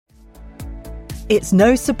It's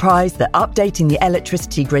no surprise that updating the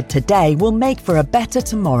electricity grid today will make for a better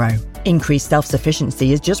tomorrow. Increased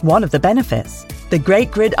self-sufficiency is just one of the benefits. The Great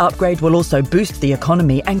Grid Upgrade will also boost the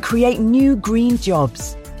economy and create new green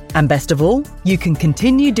jobs. And best of all, you can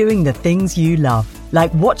continue doing the things you love,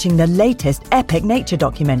 like watching the latest epic nature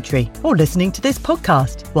documentary or listening to this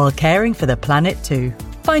podcast while caring for the planet too.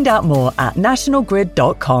 Find out more at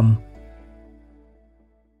nationalgrid.com.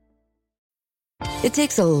 It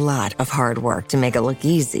takes a lot of hard work to make it look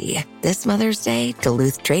easy. This Mother's Day,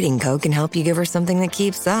 Duluth Trading Co. can help you give her something that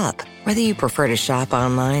keeps up. Whether you prefer to shop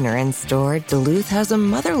online or in-store, Duluth has a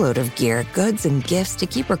motherload of gear, goods, and gifts to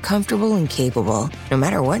keep her comfortable and capable, no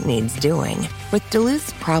matter what needs doing. With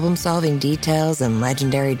Duluth's problem-solving details and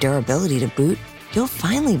legendary durability to boot, you'll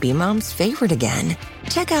finally be Mom's favorite again.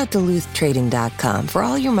 Check out DuluthTrading.com for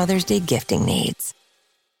all your Mother's Day gifting needs.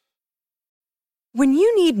 When you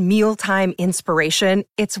need mealtime inspiration,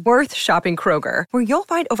 it's worth shopping Kroger, where you'll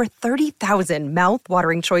find over 30,000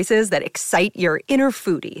 mouth-watering choices that excite your inner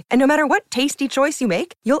foodie. And no matter what tasty choice you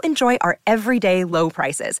make, you'll enjoy our everyday low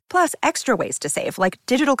prices, plus extra ways to save, like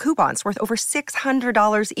digital coupons worth over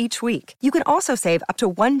 $600 each week. You can also save up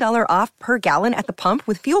to $1 off per gallon at the pump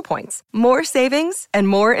with fuel points. More savings and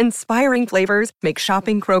more inspiring flavors make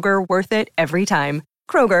shopping Kroger worth it every time.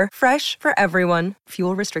 Kroger, fresh for everyone.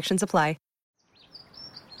 Fuel restrictions apply.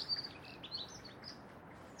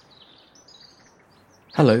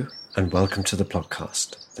 Hello and welcome to the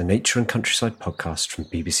Plodcast, the nature and countryside podcast from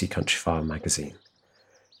BBC Countryfile magazine.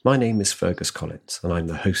 My name is Fergus Collins and I'm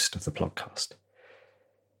the host of the Plodcast.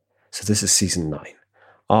 So this is season 9,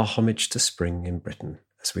 our homage to spring in Britain,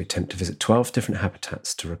 as we attempt to visit 12 different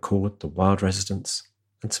habitats to record the wild residents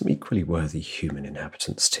and some equally worthy human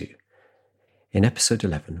inhabitants too. In episode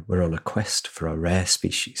 11, we're on a quest for a rare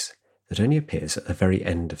species that only appears at the very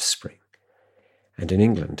end of spring. And in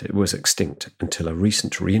England it was extinct until a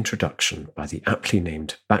recent reintroduction by the aptly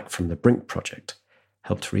named Back from the Brink project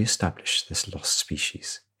helped re-establish this lost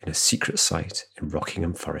species in a secret site in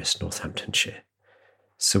Rockingham Forest, Northamptonshire.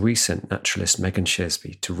 So we sent naturalist Megan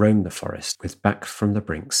Shearsby to roam the forest with Back from the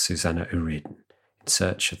Brink's Susanna O'Riordan in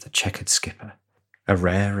search of the checkered skipper, a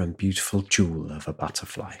rare and beautiful jewel of a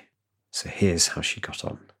butterfly. So here's how she got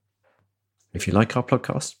on. If you like our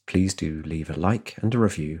podcast, please do leave a like and a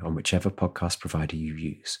review on whichever podcast provider you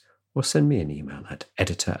use, or send me an email at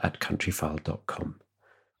editor@countryfile.com.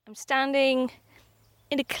 I'm standing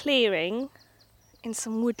in a clearing in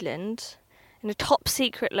some woodland in a top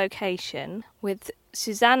secret location with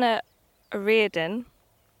Susanna O'Riordan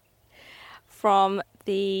from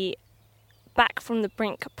the Back from the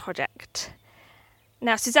Brink project.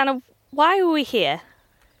 Now, Susanna, why are we here?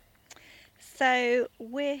 So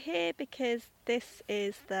we're here because this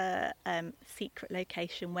is the secret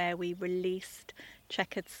location where we released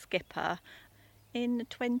Checkered Skipper in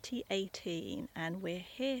 2018, and we're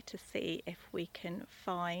here to see if we can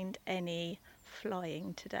find any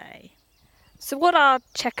flying today. So what are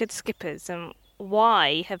checkered skippers and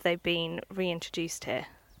why have they been reintroduced here?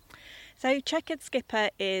 So Checkered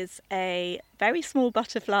Skipper is a very small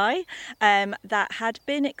butterfly that had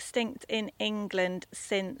been extinct in England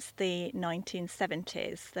since the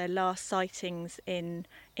 1970s. The last sightings in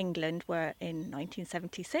England were in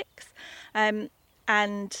 1976,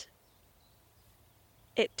 and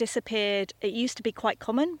it disappeared. It used to be quite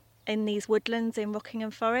common in these woodlands in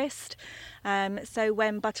Rockingham Forest. So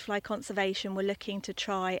when Butterfly Conservation were looking to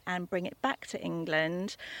try and bring it back to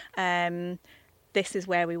England, this is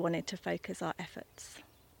where we wanted to focus our efforts.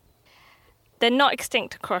 They're not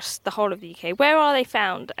extinct across the whole of the UK. Where are they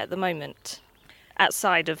found at the moment,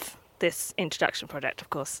 outside of this introduction project, of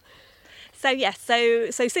course? So yes,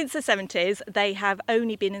 so since the 70s, they have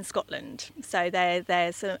only been in Scotland. So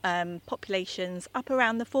there's populations up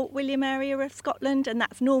around the Fort William area of Scotland, and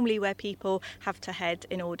that's normally where people have to head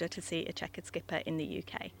in order to see a checkered skipper in the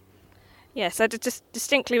UK. Yes, I just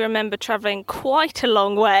distinctly remember travelling quite a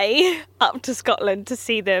long way up to Scotland to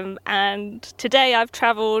see them, and today I've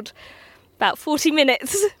travelled about 40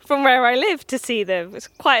 minutes from where I live to see them. It's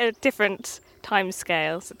quite a different time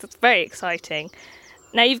scale, so it's very exciting.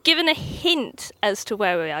 Now, you've given a hint as to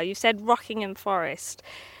where we are. You said Rockingham Forest,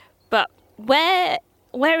 but where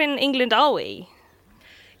in England are we?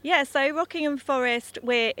 Yeah, so Rockingham Forest,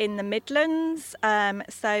 we're in the Midlands,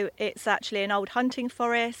 so it's actually an old hunting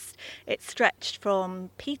forest. It's stretched from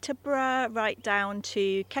Peterborough right down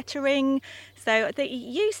to Kettering. So it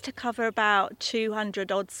used to cover about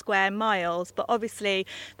 200 odd square miles, but obviously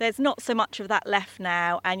there's not so much of that left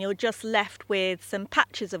now, and you're just left with some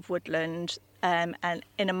patches of woodland. And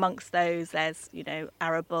in amongst those, there's,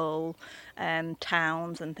 arable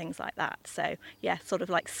towns and things like that. So, yeah, sort of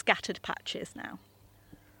like scattered patches now.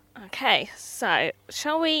 Okay, so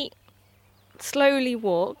shall we slowly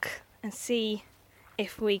walk and see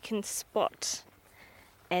if we can spot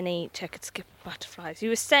any checkered skipper butterflies? You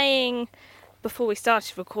were saying before we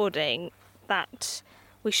started recording that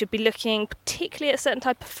we should be looking particularly at a certain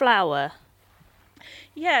type of flower.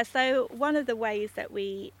 Yeah, so one of the ways that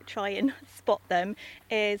we try and spot them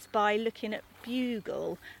is by looking at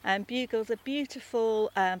bugle. Bugle's a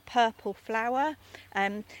beautiful purple flower.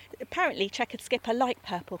 Apparently checkered skipper like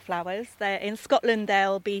purple flowers. In Scotland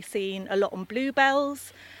they'll be seen a lot on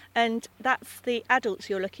bluebells, and that's the adults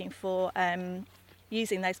you're looking for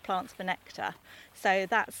using those plants for nectar. So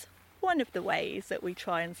that's one of the ways that we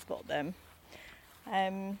try and spot them.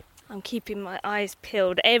 I'm keeping my eyes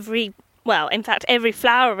peeled. Every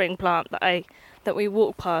flowering plant that we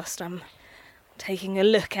walk past, I'm taking a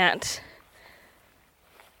look at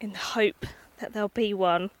in the hope that there'll be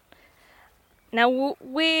one. Now,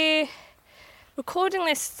 we're recording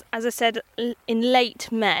this, as I said, in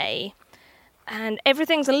late May, and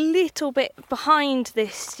everything's a little bit behind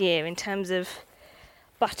this year in terms of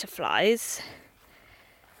butterflies.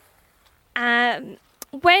 When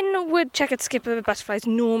would checkered skipper butterflies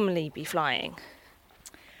normally be flying?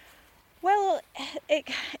 Well,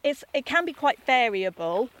 it can be quite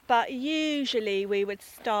variable, but usually we would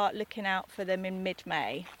start looking out for them in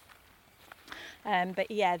mid-May.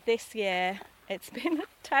 But yeah, this year it's been a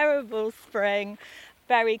terrible spring,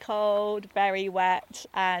 very cold, very wet,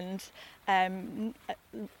 and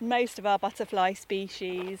most of our butterfly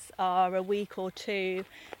species are a week or two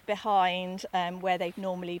behind where they'd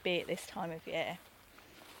normally be at this time of year.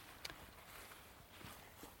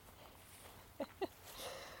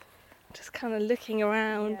 Just kind of looking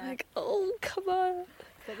around, like, oh, come on.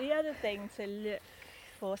 So the other thing to look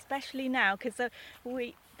for, especially now, because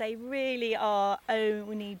they really are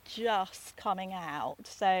only just coming out.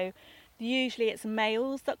 So usually it's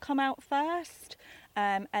males that come out first.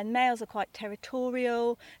 And males are quite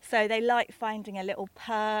territorial, so they like finding a little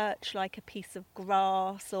perch, like a piece of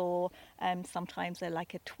grass, or sometimes they're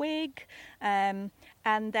like a twig, and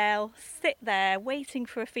they'll sit there waiting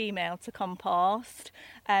for a female to come past,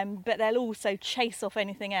 but they'll also chase off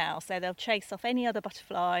anything else. So they'll chase off any other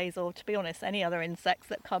butterflies, or, to be honest, any other insects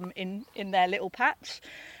that come in their little patch.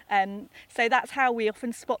 So that's how we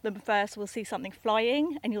often spot them first. We'll see something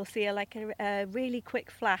flying, and you'll see a really quick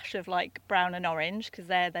flash of like brown and orange, because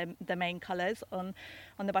they're the main colours on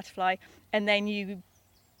the butterfly, and then you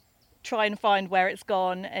try and find where it's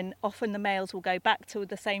gone, and often the males will go back to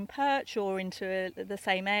the same perch or into the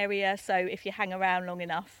same area, so if you hang around long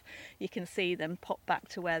enough you can see them pop back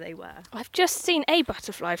to where they were. I've just seen a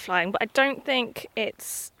butterfly flying, but I don't think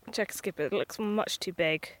it's checkered skipper. It looks much too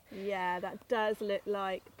big. Yeah, that does look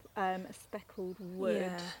like a speckled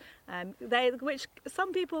wood. Yeah. Which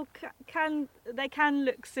some people can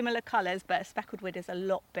look similar colours, but a speckled wood is a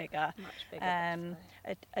lot bigger. Much bigger.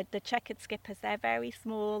 The checkered skippers, they're very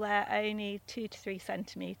small. They're only 2 to 3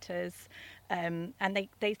 centimetres, and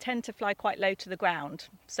they tend to fly quite low to the ground.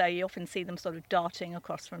 So you often see them sort of darting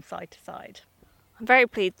across from side to side. I'm very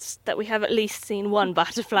pleased that we have at least seen one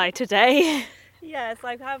butterfly today. Yes,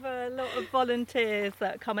 I have a lot of volunteers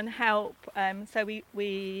that come and help. So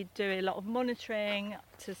we do a lot of monitoring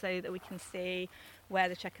so that we can see where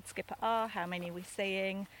the checkered skipper are, how many we're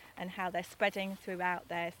seeing, and how they're spreading throughout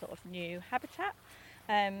their sort of new habitat.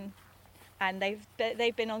 And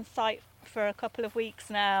they've been on site for a couple of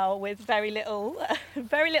weeks now with very little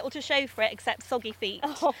to show for it except soggy feet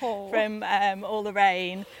from all the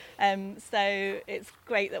rain. So it's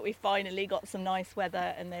great that we finally got some nice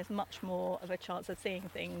weather, and there's much more of a chance of seeing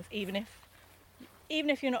things. Even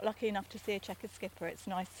if you're not lucky enough to see a checkered skipper, it's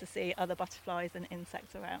nice to see other butterflies and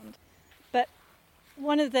insects around. But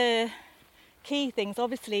one of the key things,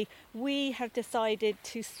 obviously, we have decided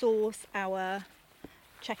to source our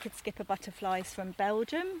checkered skipper butterflies from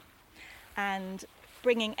Belgium, and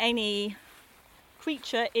bringing any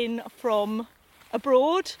creature in from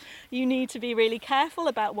abroad, you need to be really careful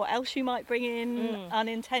about what else you might bring in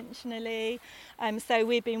unintentionally. So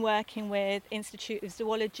we've been working with Institute of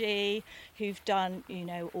Zoology, who've done,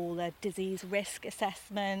 all the disease risk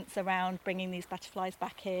assessments around bringing these butterflies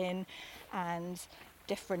back in, and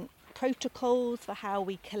different protocols for how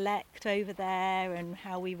we collect over there and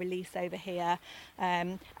how we release over here,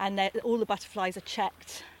 and all the butterflies are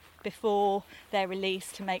checked before they're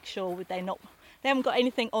released to make sure they haven't got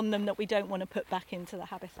anything on them that we don't want to put back into the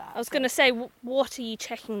habitat. I was going to say, what are you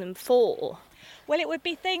checking them for? Well, it would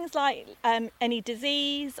be things like any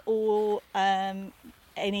disease or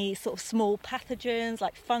any sort of small pathogens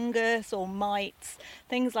like fungus or mites,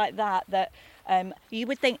 things like that you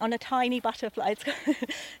would think on a tiny butterfly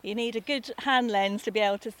you need a good hand lens to be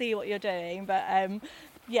able to see what you're doing, but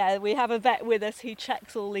we have a vet with us who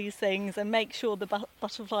checks all these things and makes sure the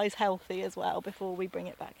butterfly's healthy as well before we bring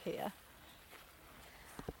it back here.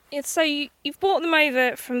 So you've brought them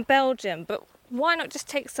over from Belgium, but why not just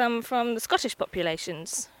take some from the Scottish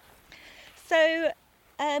populations? So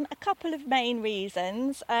a couple of main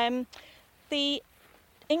reasons. The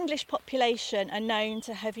English population are known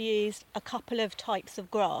to have used a couple of types of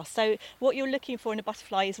grass. So what you're looking for in a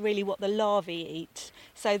butterfly is really what the larvae eat.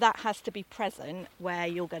 So that has to be present where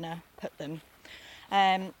you're going to put them.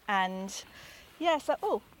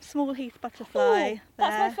 Small heath butterfly. Ooh,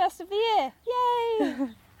 that's my first of the year. Yay!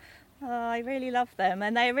 I really love them,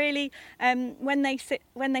 and they really, when they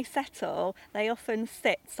settle, they often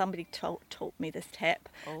sit. Somebody taught me this tip.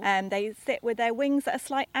 They sit with their wings at a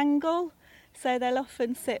slight angle. So they'll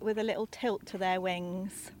often sit with a little tilt to their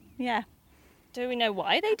wings. Yeah. Do we know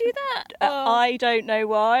why they do that? I don't know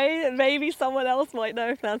why. Maybe someone else might know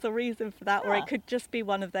if there's a reason for that, or it could just be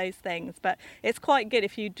one of those things. But it's quite good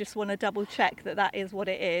if you just want to double check that is what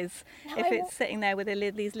it is. It's sitting there with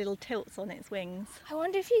these little tilts on its wings. I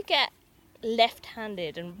wonder if you get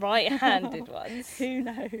left-handed and right-handed ones. Who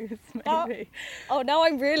knows? Maybe. Oh, now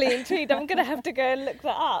I'm really intrigued. I'm going to have to go and look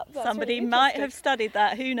that up. That's Somebody really might have studied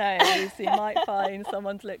that. Who knows? You might find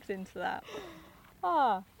someone's looked into that.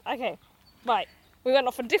 Okay. Right. We went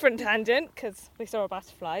off a different tangent because we saw a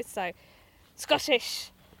butterfly. So, Scottish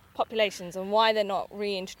populations and why they're not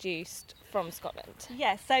reintroduced from Scotland.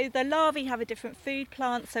 Yeah, so the larvae have a different food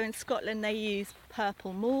plant. So in Scotland they use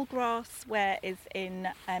purple moorgrass, whereas in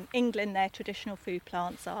England their traditional food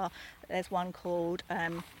plants there's one called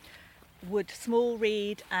wood small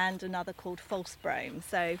reed and another called false brome.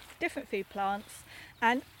 So different food plants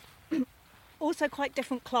and also quite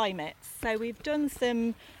different climates. So we've done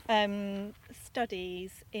some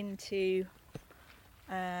studies into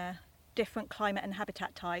different climate and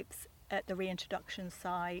habitat types at the reintroduction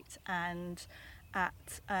site and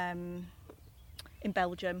in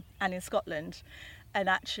Belgium and in Scotland, and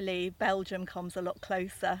actually Belgium comes a lot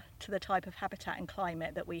closer to the type of habitat and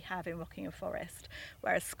climate that we have in Rockingham Forest,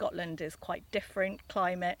 whereas Scotland is quite different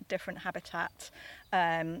climate, different habitat,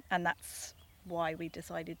 and that's why we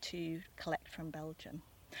decided to collect from Belgium.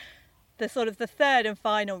 The third and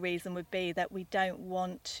final reason would be that we don't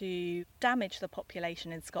want to damage the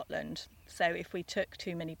population in Scotland. So if we took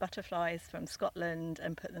too many butterflies from Scotland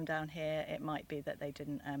and put them down here, it might be that they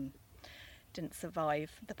didn't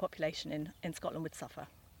survive. The population in Scotland would suffer.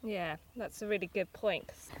 Yeah, that's a really good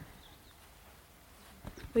point.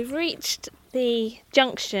 We've reached the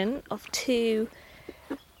junction of two.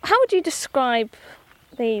 How would you describe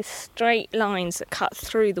these straight lines that cut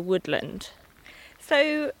through the woodland?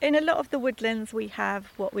 So in a lot of the woodlands we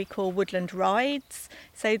have what we call woodland rides.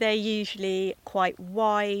 So they're usually quite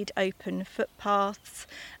wide, open footpaths.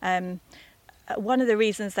 One of the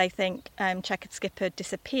reasons they think checkered skipper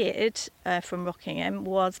disappeared from Rockingham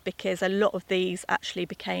was because a lot of these actually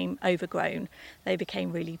became overgrown. They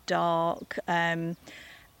became really dark, and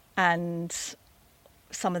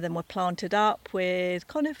some of them were planted up with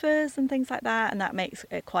conifers and things like that, and that makes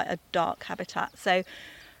it quite a dark habitat. So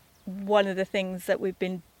one of the things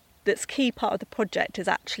that's key part of the project has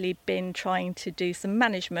actually been trying to do some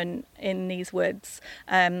management in these woods.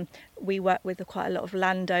 We work with quite a lot of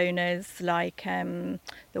landowners like the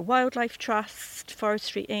Wildlife Trust,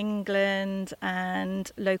 Forestry England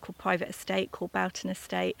and local private estate called Boughton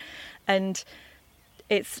Estate, and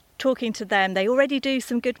it's talking to them. They already do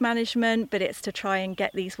some good management, but it's to try and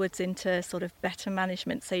get these woods into sort of better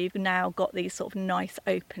management. So you've now got these sort of nice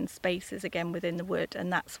open spaces again within the wood,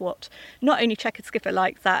 and that's what not only checkered skipper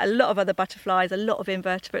likes that, a lot of other butterflies, a lot of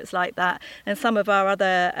invertebrates like that, and some of our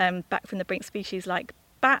other back from the brink species like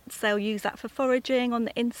bats, they'll use that for foraging on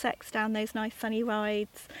the insects down those nice sunny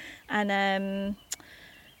rides, and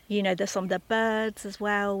there's some of the birds as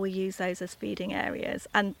well. We use those as feeding areas,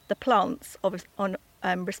 and the plants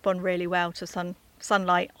respond really well to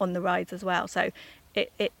sunlight on the rides as well. So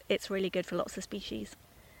it's really good for lots of species.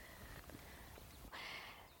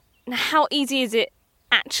 Now, how easy is it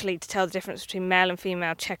actually to tell the difference between male and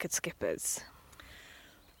female checkered skippers?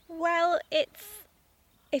 Well,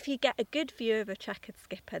 if you get a good view of a checkered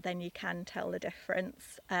skipper, then you can tell the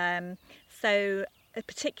difference. So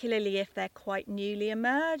particularly if they're quite newly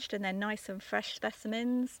emerged and they're nice and fresh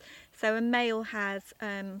specimens. So a male has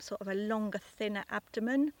sort of a longer, thinner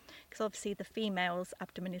abdomen, because obviously the female's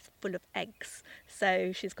abdomen is full of eggs,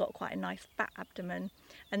 so she's got quite a nice fat abdomen,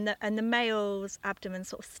 and the male's abdomen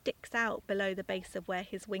sort of sticks out below the base of where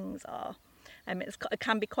his wings are. It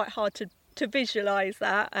can be quite hard to visualise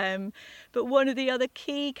that, but one of the other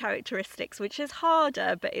key characteristics, which is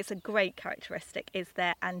harder but it's a great characteristic, is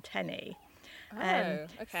their antennae.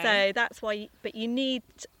 Okay. So that's why, but you need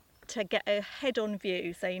to get a head-on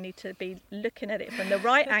view, so you need to be looking at it from the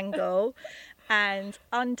right angle, and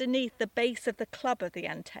underneath the base of the club of the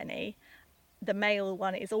antennae, the male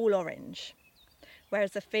one is all orange,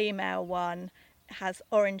 whereas the female one has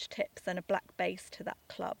orange tips and a black base to that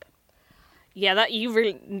club. Yeah, that you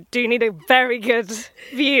really do need a very good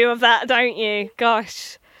view of that, don't you?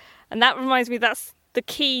 Gosh. And that reminds me, that's the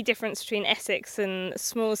key difference between Essex and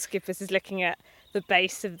small skippers, is looking at the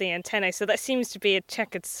base of the antennae. So that seems to be a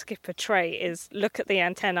checkered skipper trait, is look at the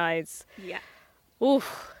antennae. Yeah.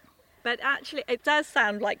 Oof. But actually, it does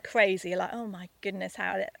sound like crazy, like, oh my goodness,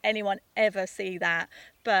 how did anyone ever see that?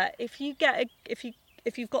 But if you've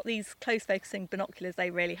got these close focusing binoculars,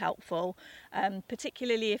 they're really helpful,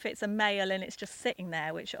 particularly if it's a male and it's just sitting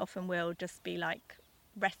there, which often will just be like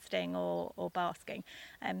resting or basking,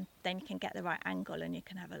 then you can get the right angle and you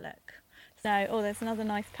can have a look. So, there's another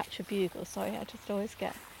nice patch of bugle. Sorry, I just always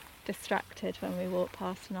get distracted when we walk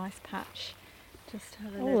past a nice patch. Just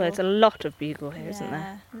have a little... there's a lot of bugle here, isn't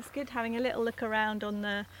there? It's good having a little look around on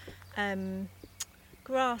the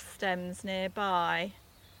grass stems nearby,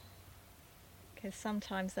 because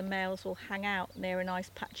sometimes the males will hang out near a nice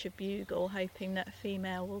patch of bugle, hoping that a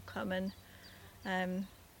female will come and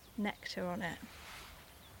nectar on it.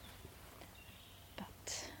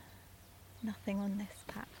 But nothing on this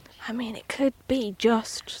patch. I mean, it could be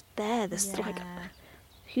just there. There's like a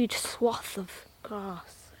huge swath of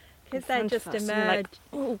grass. Because they just emerged.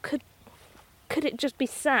 Could it just be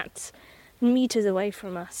sat metres away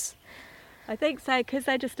from us? I think so, because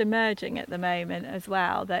they're just emerging at the moment as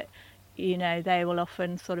well, that, you know, they will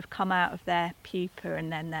often sort of come out of their pupa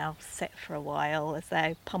and then they'll sit for a while as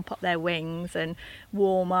they pump up their wings and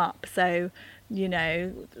warm up. So, you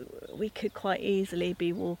know, we could quite easily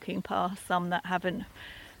be walking past some that haven't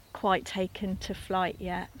quite taken to flight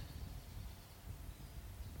yet.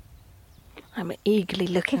 I'm eagerly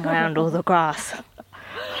looking around all the grass,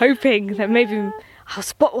 hoping that maybe I'll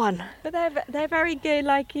spot one. But they're very good,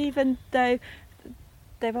 like, even though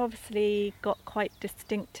they've obviously got quite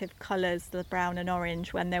distinctive colours, the brown and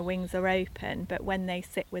orange, when their wings are open, but when they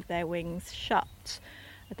sit with their wings shut,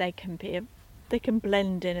 they can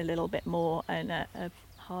blend in a little bit more and are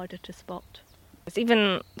harder to spot. It's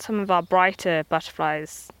even some of our brighter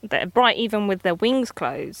butterflies that are bright even with their wings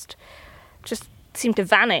closed just seem to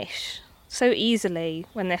vanish so easily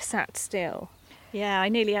when they're sat still. Yeah, I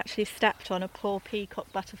nearly actually stepped on a poor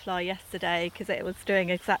peacock butterfly yesterday because it was doing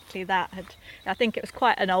exactly that. I think it was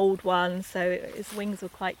quite an old one, so its wings were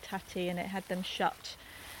quite tatty and it had them shut.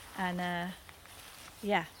 And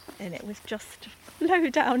and it was just low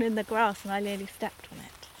down in the grass and I nearly stepped on it.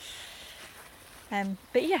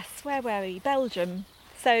 But yes, where were we? Belgium.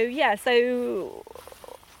 So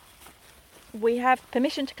we have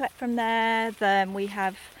permission to collect from there. We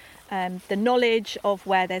have the knowledge of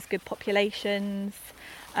where there's good populations,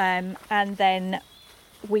 and then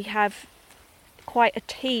we have quite a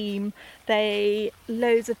team.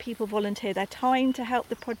 Loads of people volunteer their time to help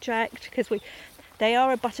the project, because they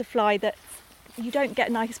are a butterfly that you don't get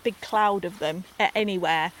a nice big cloud of them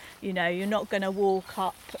anywhere. You know, you're not going to walk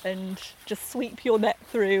up and just sweep your net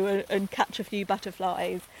through and catch a few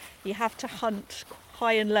butterflies. You have to hunt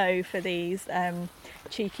high and low for these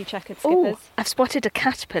cheeky checkered skippers. Oh, I've spotted a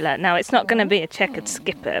caterpillar. Now, it's not going to be a checkered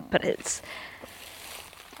skipper, but it's...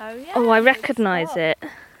 I recognise it.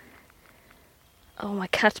 Oh, my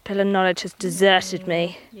caterpillar knowledge has deserted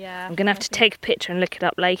me. Yeah. I'm going to have to take a picture and look it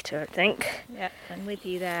up later, I think. Yeah, I'm with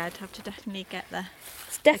you there. I'd have to definitely get the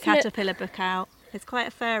caterpillar book out. It's quite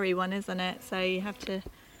a furry one, isn't it? So you have to...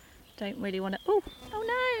 Don't really want to... Oh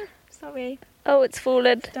no! Sorry. Oh, it's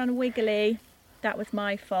fallen. It's done wiggly. That was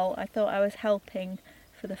my fault. I thought I was helping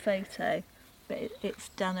for the photo, but it's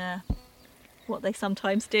done what they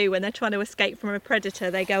sometimes do when they're trying to escape from a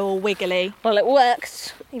predator. They go all wiggly. Well, it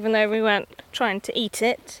worked, even though we weren't trying to eat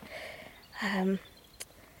it. It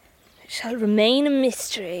shall remain a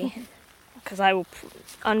mystery, because I will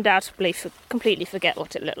undoubtedly completely forget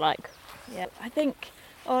what it looked like. Yeah, I think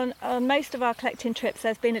on most of our collecting trips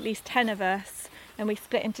there's been at least 10 of us and we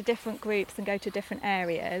split into different groups and go to different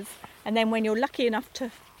areas. And then when you're lucky enough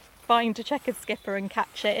to find a checkered skipper and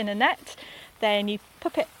catch it in a net, then you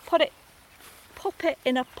pop it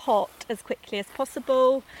in a pot as quickly as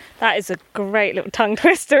possible. That is a great little tongue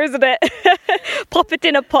twister, isn't it? Pop it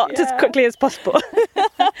in a pot as quickly as possible.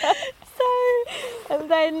 And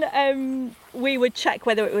then we would check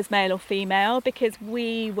whether it was male or female, because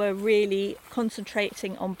we were really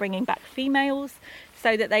concentrating on bringing back females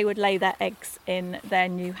so that they would lay their eggs in their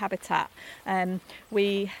new habitat.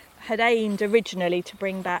 We had aimed originally to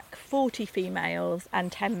bring back 40 females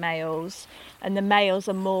and 10 males, and the males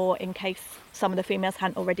are more in case some of the females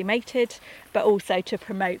hadn't already mated, but also to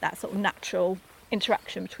promote that sort of natural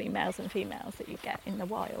interaction between males and females that you get in the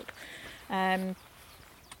wild.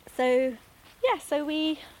 So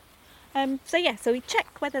we check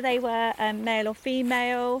whether they were male or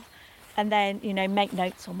female, and then, you know, make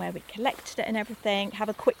notes on where we collected it and everything, have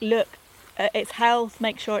a quick look at its health,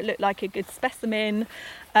 make sure it looked like a good specimen,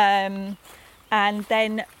 and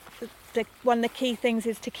then one of the key things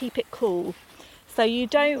is to keep it cool. So you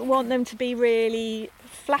don't want them to be really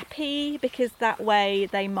flappy, because that way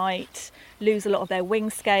they might lose a lot of their wing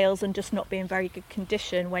scales and just not be in very good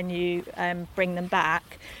condition when you bring them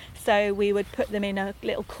back. So we would put them in a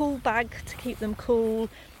little cool bag to keep them cool,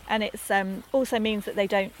 and it's also means that they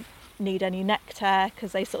don't need any nectar,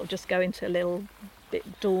 because they sort of just go into a little bit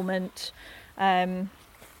dormant.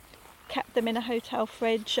 Kept them in a hotel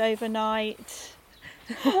fridge overnight.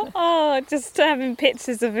 Oh, just having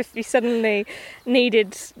pictures of if you suddenly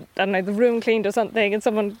needed, I don't know, the room cleaned or something, and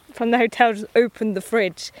someone from the hotel just opened the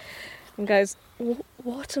fridge and goes,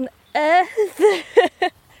 what on earth?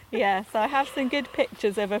 Yeah, so I have some good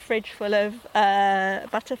pictures of a fridge full of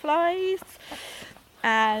butterflies,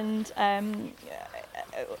 and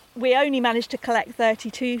we only managed to collect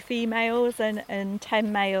 32 females and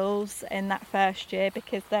 10 males in that first year,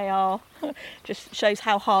 because they are just shows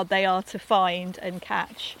how hard they are to find and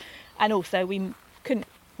catch. And also we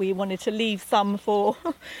wanted to leave some for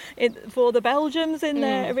the Belgians in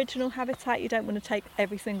their original habitat. You don't want to take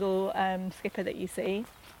every single skipper that you see.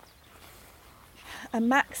 A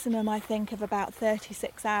maximum, I think, of about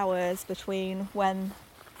 36 hours between when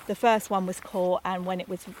the first one was caught and when it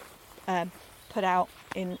was put out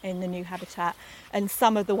in the new habitat. And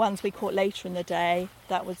some of the ones we caught later in the day,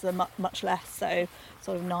 that was much less, so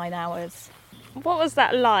sort of 9 hours. What was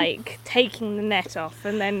that like, taking the net off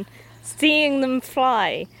and then seeing them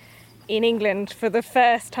fly in England for the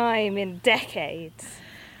first time in decades?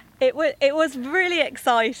 It was really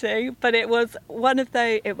exciting, but it was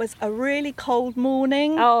a really cold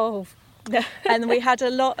morning. Oh. And we had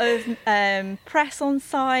a lot of press on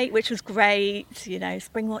site, which was great. You know,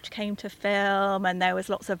 Springwatch came to film, and there was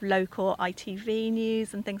lots of local ITV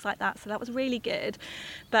news and things like that, so that was really good.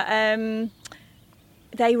 But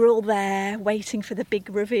they were all there waiting for the big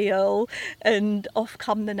reveal, and off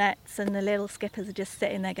come the nets, and the little skippers are just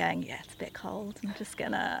sitting there going, yeah, it's a bit cold, I'm just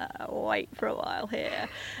gonna wait for a while here.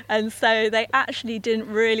 And so they actually didn't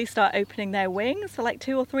really start opening their wings for like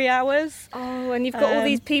 2 or 3 hours. Oh, and you've got all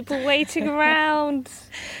these people waiting around.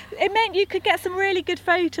 It meant you could get some really good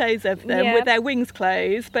photos of them with their wings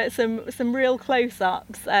closed, but some real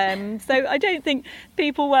close-ups. So I don't think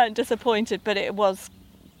people weren't disappointed, but it was,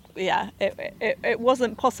 it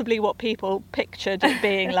wasn't possibly what people pictured it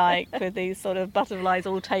being like, with these sort of butterflies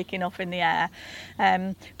all taking off in the air.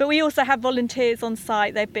 But we also have volunteers on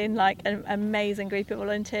site. They've been like an amazing group of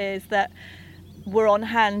volunteers that were on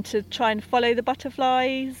hand to try and follow the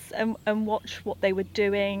butterflies and watch what they were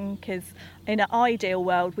doing, because in an ideal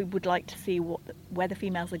world we would like to see where the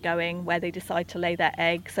females are going, where they decide to lay their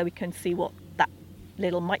eggs, so we can see what that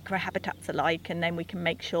little micro habitats are like, and then we can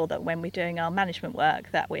make sure that when we're doing our management work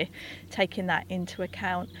that we're taking that into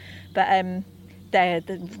account. But they're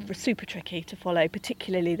super tricky to follow,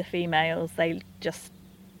 particularly the females. They just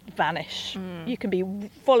vanish. You can be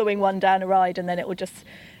following one down a ride and then it will just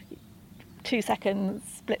 2 seconds,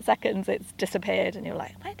 split seconds, it's disappeared, and you're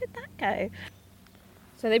like, where did that go?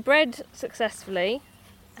 So they bred successfully,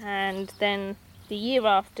 and then the year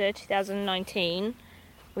after, 2019,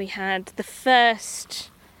 we had the first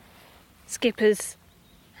skippers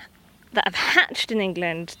that have hatched in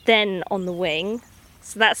England then on the wing.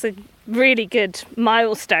 So that's a really good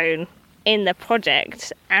milestone in the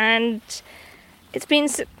project, and it's been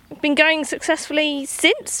going successfully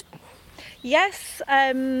since. Yes,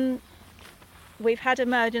 we've had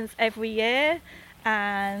emergence every year,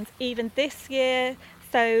 and even this year.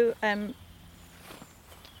 So in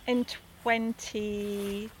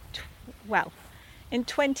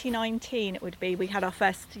 2019 it would be, we had our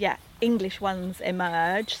first English ones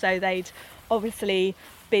emerge. So they'd obviously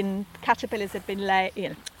caterpillars had been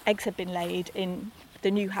laid, eggs had been laid in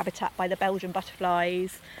the new habitat by the Belgian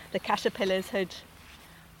butterflies. The caterpillars had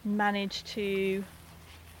managed to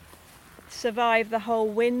survive the whole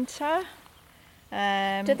winter.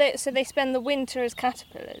 So they spend the winter as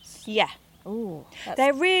caterpillars? Yeah. Ooh,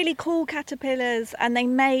 they're really cool caterpillars, and they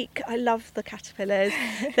make, I love the caterpillars,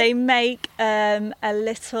 they make a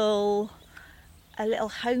little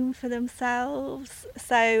home for themselves.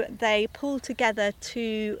 So they pull together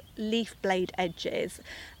 2 leaf blade edges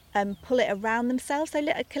and pull it around themselves, so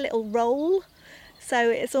like a little roll. So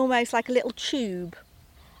it's almost like a little tube.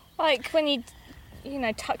 Like when you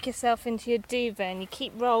tuck yourself into your duvet and you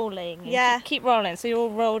keep rolling. Keep rolling, so you're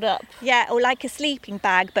all rolled up. Yeah, or like a sleeping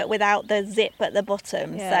bag, but without the zip at the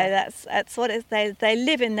bottom. Yeah. So that's what it is. They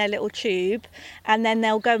live in their little tube, and then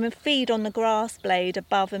they'll go and feed on the grass blade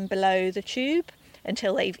above and below the tube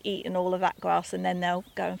until they've eaten all of that grass, and then they'll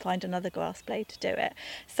go and find another grass blade to do it.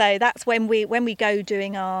 So that's when we go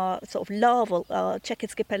doing our sort of our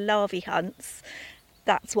checkered skipper larvae hunts.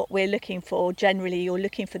 That's what we're looking for. Generally, you're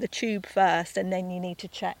looking for the tube first, and then you need to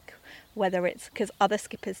check whether it's, because other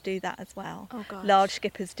skippers do that as well. Oh, gosh. Large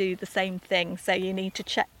skippers do the same thing. So you need to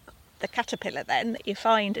check the caterpillar then that you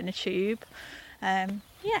find in a tube. And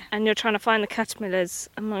you're trying to find the caterpillars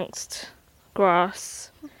amongst grass,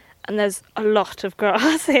 and there's a lot of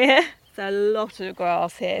grass here. There's a lot of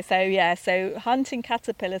grass here. So hunting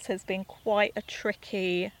caterpillars has been quite a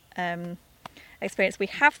tricky experience. We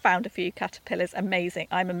have found a few caterpillars. Amazing.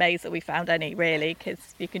 I'm amazed that we found any, really,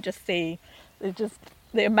 because you can just see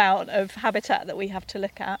the amount of habitat that we have to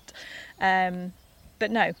look at.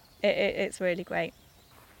 But no, it's really great.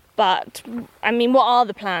 But I mean, what are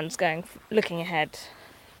the plans looking ahead?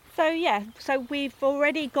 So we've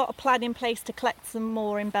already got a plan in place to collect some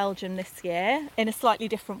more in Belgium this year in a slightly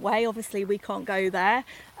different way. Obviously we can't go there,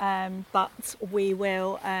 but we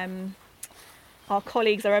will. Our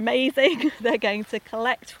colleagues are amazing. They're going to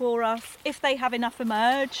collect for us if they have enough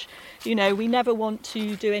emerge. We never want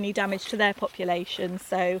to do any damage to their population,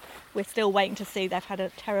 so we're still waiting to see. They've had a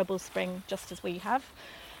terrible spring just as we have.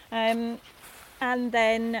 And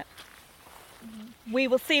then we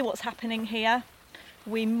will see what's happening here.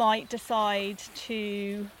 We might decide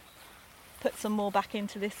to put some more back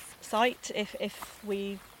into this site if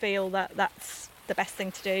we feel that that's the best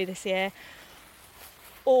thing to do this year.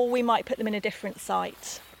 Or we might put them in a different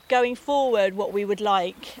site. Going forward, what we would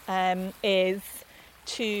like is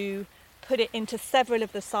to put it into several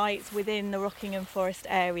of the sites within the Rockingham Forest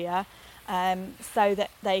area, so that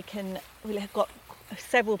we'll have got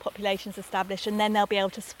several populations established, and then they'll be able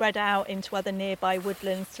to spread out into other nearby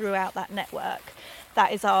woodlands throughout that network.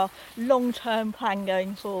 That is our long-term plan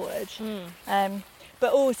going forward.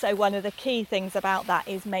 But also one of the key things about that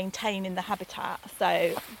is maintaining the habitat.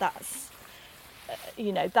 So that's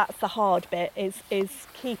the hard bit, is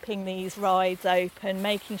keeping these rides open,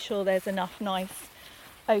 making sure there's enough nice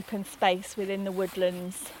open space within the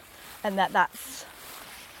woodlands, and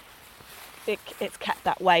it's kept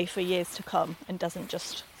that way for years to come and doesn't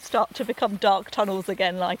just start to become dark tunnels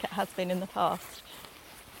again like it has been in the past.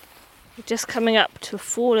 We're just coming up to a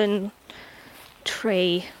fallen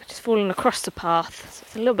tree which has fallen across the path, so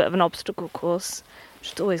it's a little bit of an obstacle course,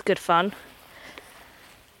 which is always good fun.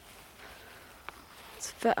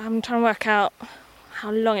 I'm trying to work out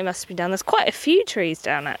how long it must be down. There's quite a few trees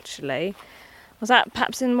down, actually. Was that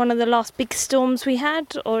perhaps in one of the last big storms we had,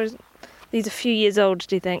 or are these a few years old,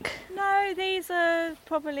 do you think? No, these are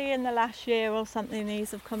probably in the last year or something.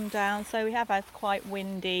 These have come down, so we have had quite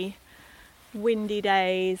windy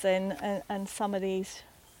days, and some of these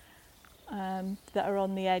that are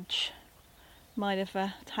on the edge might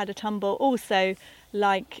have had a tumble. Also,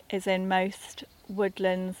 like is in most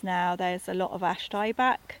woodlands now, there's a lot of ash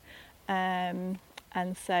dieback, and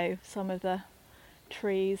so some of the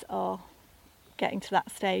trees are getting to that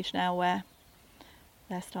stage now where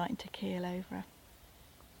they're starting to keel over.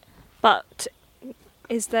 But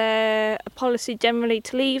is there a policy generally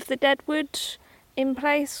to leave the deadwood in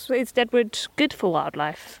place? Is deadwood good for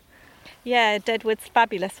wildlife? Yeah, deadwood's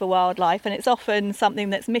fabulous for wildlife, and it's often something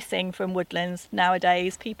that's missing from woodlands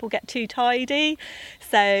nowadays. People get too tidy,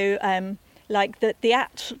 so like the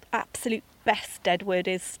absolute best deadwood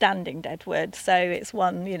is standing deadwood. So it's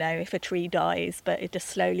one, if a tree dies, but it just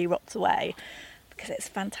slowly rots away, because it's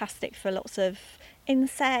fantastic for lots of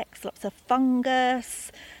insects, lots of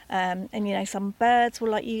fungus, and some birds will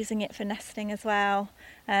like using it for nesting as well.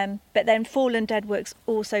 But then fallen deadwood's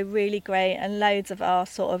also really great, and loads of our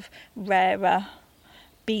sort of rarer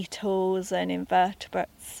beetles and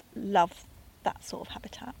invertebrates love that sort of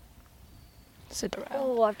habitat.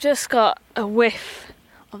 I've just got a whiff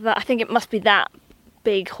of that. I think it must be that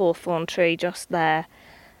big hawthorn tree just there.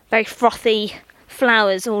 Very frothy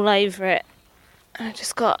flowers all over it. I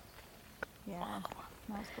just got... Yeah,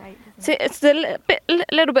 smells great, doesn't So it? it's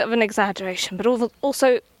a little bit of an exaggeration, but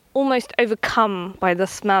also almost overcome by the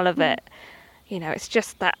smell of it. You know, it's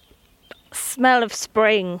just that smell of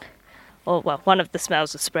spring, or well, one of the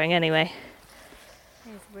smells of spring anyway.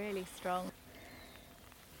 It's really strong.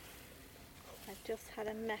 I've just had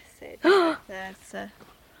a message. There's a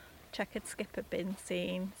checkered skipper been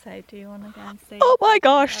seen, so do you want to go and see? Oh my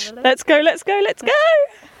gosh! Have a look? Let's go!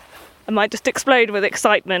 I might just explode with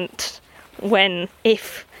excitement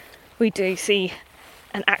if we do see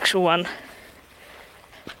an actual one.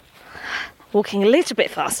 Walking a little bit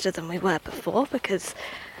faster than we were before because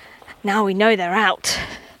now we know they're out.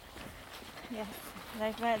 Yes,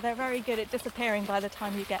 they're very good at disappearing by the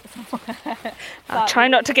time you get somewhere. I'll try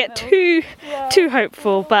not to get too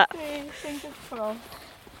hopeful, but fingers crossed.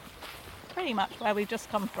 Pretty much where we've just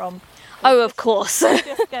come from. oh, of course. It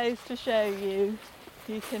just goes to show you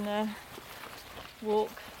can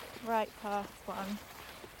walk right past one.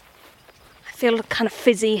 I feel kind of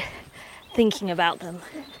fizzy thinking about them.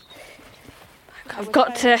 I I've was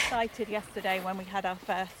got very to... excited yesterday when we had our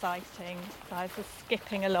first sighting. So I was just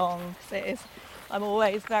skipping along. So I'm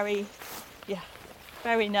always very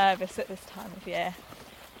nervous at this time of year.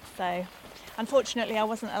 So unfortunately I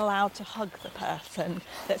wasn't allowed to hug the person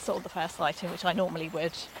that saw the first sighting, which I normally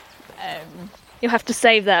would. You'll have to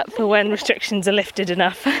save that for when restrictions are lifted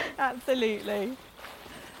enough. Absolutely.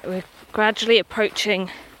 We're gradually approaching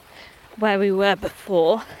where we were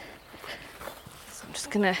before. So I'm just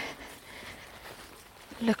going to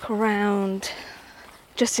look around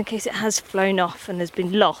just in case it has flown off and has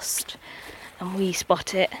been lost and we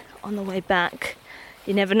spot it on the way back.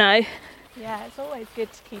 You never know. Yeah, it's always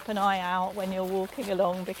good to keep an eye out when you're walking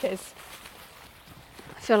along because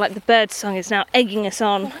I feel like the bird song is now egging us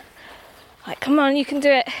on. Like, come on, you can do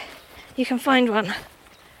it. You can find one. yes,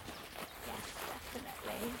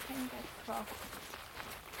 definitely. Fingers crossed.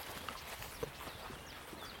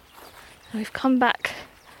 We've come back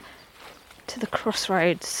to the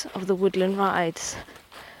crossroads of the woodland rides,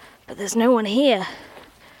 but there's no one here.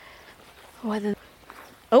 Whether...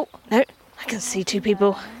 Oh, no, I can see two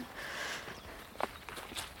people.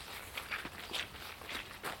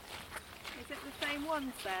 Is it the same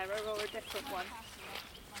one, Sarah, or a different one?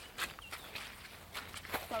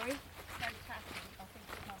 Sorry?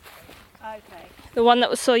 Okay. The one that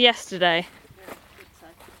we saw yesterday.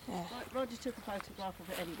 Roger took a photograph of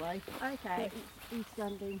it anyway. Okay. He's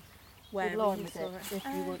standing Where in line you with saw it, it. if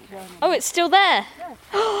you want to. Oh, it's still there.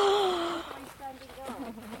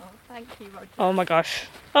 Thank you, Roger. Oh my gosh.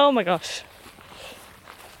 Oh my gosh.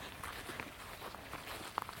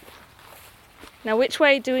 Now, which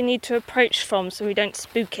way do we need to approach from so we don't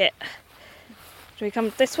spook it? Do we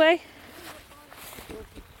come this way?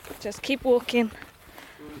 Just keep walking.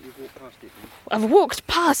 You've walked past it. I've walked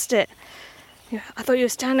past it. Yeah, I thought you were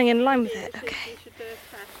standing in line with it. Okay. You should do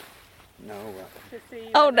a test No, to see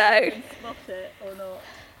Oh, whether no. you can spot it or not.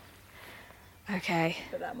 Okay.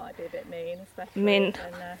 But that might be a bit mean, especially Mean.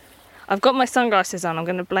 when... I've got my sunglasses on. I'm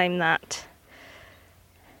going to blame that.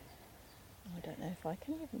 I don't know if I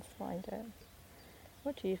can even find it.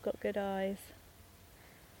 Roger, you've got good eyes.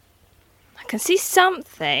 I can see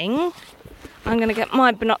something. I'm going to get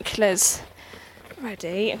my binoculars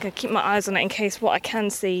ready. I'm going to keep my eyes on it in case what I can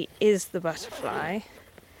see is the butterfly.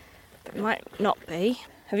 But it might not be.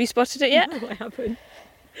 Have you spotted it yet? No, I haven't.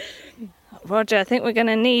 Roger, I think we're going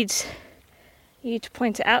to need you to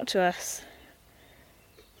point it out to us.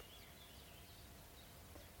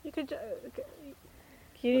 You could...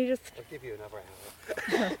 Can you just... I'll give you another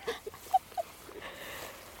hour.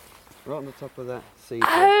 Right on the top of that seed.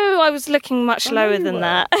 Oh, I was looking much lower you than were.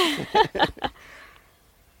 that.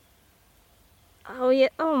 Oh yeah,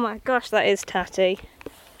 oh my gosh, that is tatty.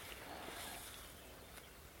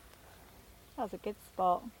 That's a good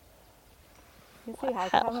spot. You can see how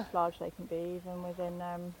Wow. camouflage they can be even within...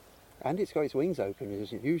 And it's got its wings open,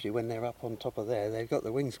 because usually when they're up on top of there, they've got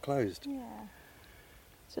the wings closed. Yeah.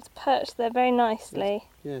 So it's perched there very nicely.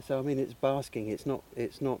 Yeah, so I mean it's basking, it's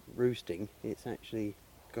not roosting, it's actually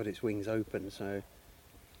got its wings open, so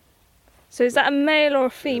So is that a male or a a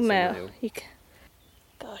female? male.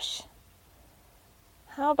 Gosh.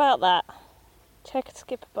 How about that? Checkered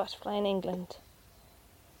skipper butterfly in England.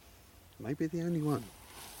 maybe the only one.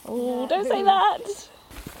 Oh, don't say that!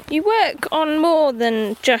 You work on more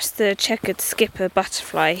than just the checkered skipper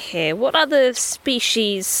butterfly here. What other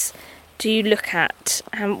species do you look at,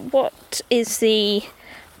 and what is the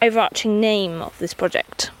overarching name of this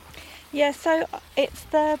project? Yeah, so it's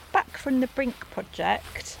the Back from the Brink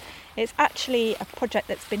project. It's actually a project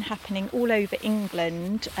that's been happening all over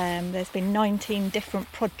England. There's been 19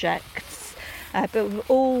 different projects, but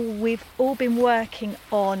we've all been working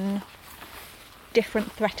on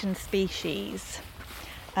different threatened species.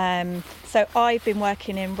 So I've been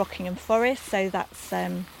working in Rockingham Forest, so that's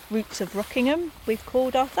Roots of Rockingham, we've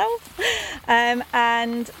called ourselves.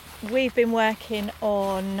 And we've been working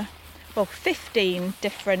on 15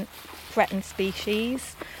 different threatened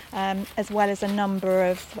species, as well as a number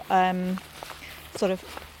of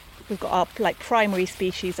we've got our primary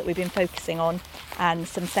species that we've been focusing on, and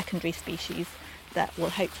some secondary species that will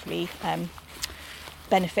hopefully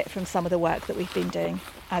benefit from some of the work that we've been doing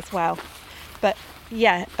as well. But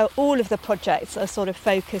yeah, all of the projects are sort of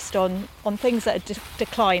focused on things that are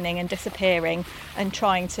declining and disappearing, and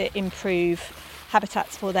trying to improve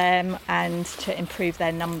habitats for them and to improve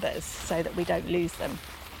their numbers so that we don't lose them.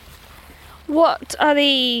 What are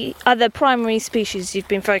the other primary species you've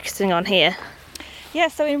been focusing on here? Yeah,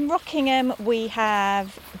 so in Rockingham we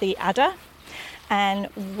have the adder, and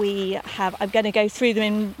I'm going to go through them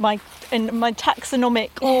in my taxonomic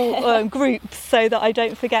groups so that I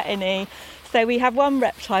don't forget any. So we have one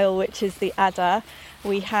reptile, which is the adder.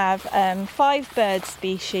 We have 5 bird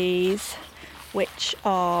species, which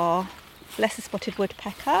are lesser spotted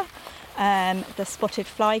woodpecker, the spotted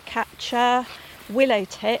flycatcher, willow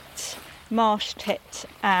tit, marsh tit,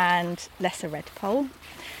 and lesser redpoll.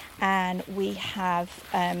 And we have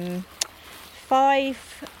 5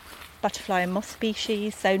 butterfly and moth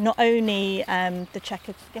species, so not only the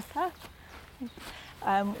checkered skipper,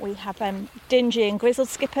 we have dingy and grizzled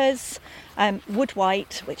skippers, wood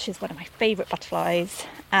white, which is one of my favourite butterflies,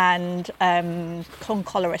 and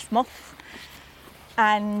concolorus moth.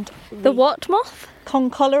 And the what moth?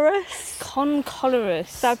 Concolorus. Concolorus.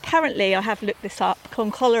 So apparently, I have looked this up,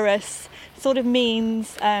 concolorus sort of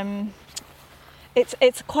means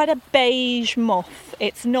it's quite a beige moth.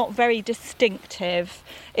 It's not very distinctive.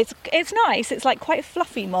 It's nice. It's like quite a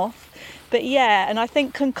fluffy moth. But yeah, and I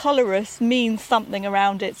think concolorus means something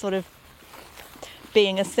around it sort of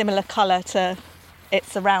being a similar colour to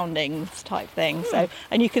its surroundings type thing. So,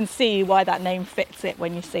 and you can see why that name fits it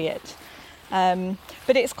when you see it.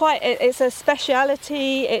 But it's a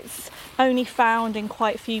speciality. It's only found in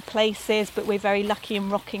quite a few places, but we're very lucky in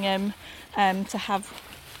Rockingham to have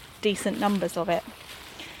decent numbers of it.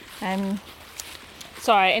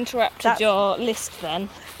 Sorry, I interrupted your list then.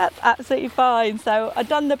 That's absolutely fine. So I've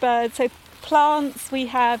done the birds. So plants, we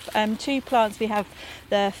have 2 plants. We have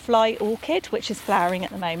the fly orchid, which is flowering at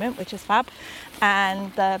the moment, which is fab,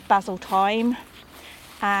 and the basil thyme.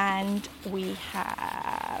 And we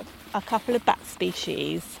have a couple of bat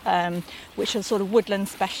species, which are sort of woodland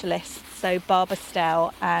specialists, so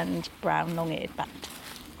barbastelle and brown long-eared bat.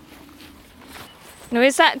 Now,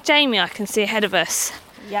 is that Jamie I can see ahead of us?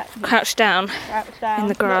 Yeah. Crouched down in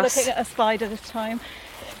the grass. Not looking at a spider this time.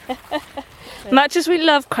 Much as we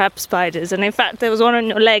love crab spiders, and in fact there was one on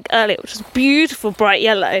your leg earlier which was beautiful bright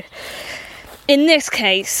yellow, in this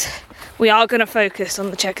case we are going to focus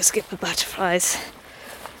on the checker skipper butterflies.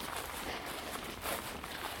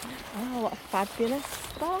 Oh, what a fabulous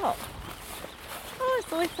spot. Oh,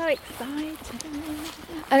 it's always so exciting.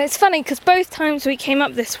 And it's funny because both times we came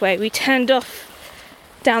up this way we turned off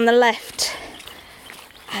down the left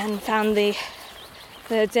and found the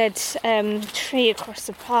dead tree across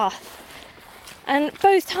the path. And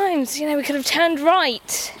both times, we could have turned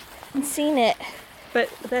right and seen it. But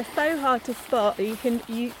they're so hard to spot. You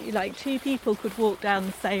 2 people could walk down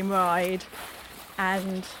the same ride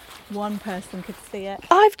and one person could see it.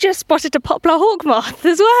 I've just spotted a poplar hawk moth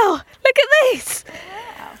as well. Look at this.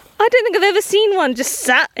 Wow. I don't think I've ever seen one just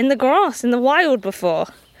sat in the grass in the wild before.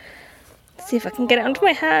 Let's see if I can get it onto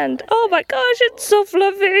my hand. Oh my gosh, it's so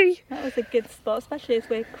fluffy. That was a good spot, especially as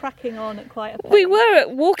we're cracking on at quite a pace. We were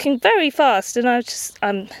walking very fast, and I just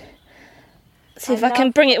see if I can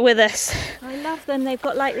bring it with us. I love them. They've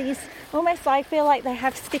got like these, almost I feel like they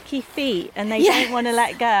have sticky feet and they don't want to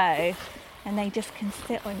let go, and they just can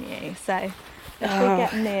sit on you. So if we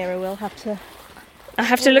get nearer, we'll have to... I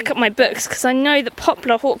have to look at my books because I know that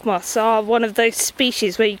poplar hawk moths are one of those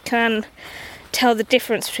species where you can tell the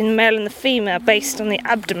difference between the male and the female based on the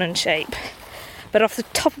abdomen shape. But off the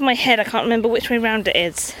top of my head, I can't remember which way round it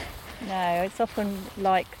is. No, it's often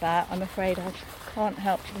like that. I'm afraid I can't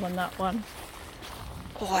help you on that one.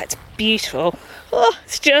 Oh, it's beautiful. Oh,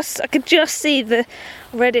 I could just see the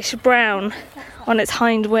reddish brown on its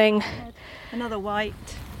hind wing. Another white.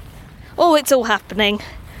 Oh, it's all happening.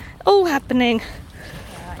 All happening.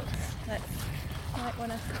 Right, might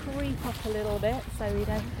want to creep up a little bit so we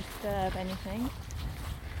don't disturb anything.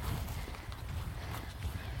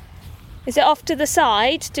 Is it off to the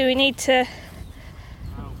side? Do we need to...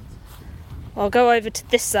 I'll go over to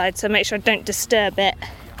this side so make sure I don't disturb it.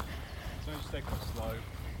 So just take it slow.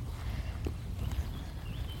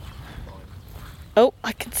 Oh,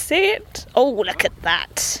 I can see it. Oh, look at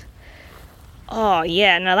that. Oh,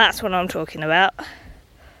 yeah, now that's what I'm talking about.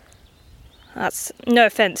 That's, no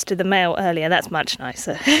offence to the male earlier, that's much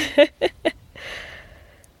nicer.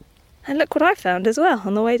 And look what I found as well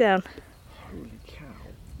on the way down. Holy cow.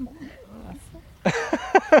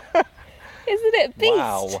 Isn't it a beast?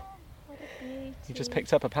 Wow. You just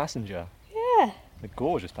picked up a passenger. Yeah. A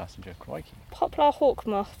gorgeous passenger, crikey. Poplar hawk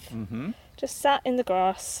moth. Mm-hmm. Just sat in the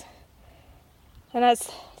grass. And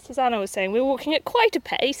as Susanna was saying, we were walking at quite a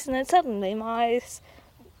pace, and then suddenly my eyes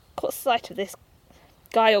caught sight of this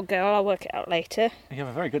guy or girl, I'll work it out later. You have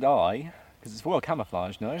a very good eye, because it's well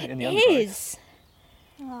camouflaged, no? In the It undergrowth. is.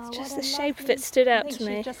 It's just the shape of it stood out to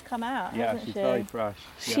me. She's just come out, Yeah, hasn't she's she? very fresh.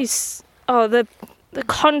 Yeah. She's the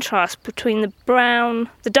contrast between the brown,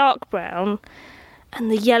 the dark brown,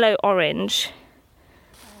 and the yellow orange.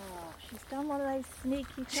 Oh, she's done one of those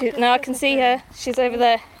sneaky Now I can see her. She's over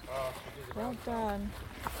there. Well done.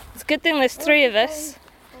 It's a good thing there's three of us.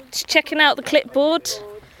 Just checking out the clipboard.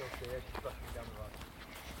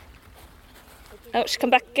 Oh, she's come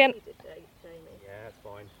back again. Yeah, it's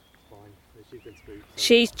fine. Fine. She's been spooked.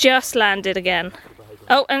 She's just landed again.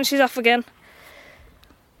 Oh, and she's off again.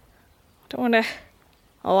 Don't want to...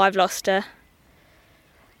 Oh, I've lost her.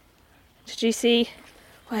 Did you see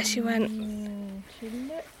where she went? She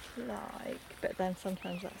looked like, but then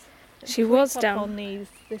sometimes that's... She was up down. on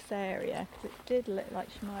this area, because it did look like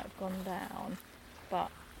she might have gone down, but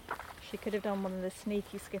she could have done one of the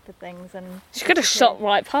sneaky skipper things and... She could have shot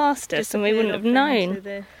right past us and we wouldn't have disappeared off known. into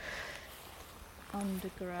the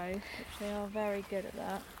undergrowth, which they are very good at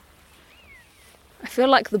that. I feel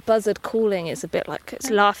like the buzzard calling is a bit like it's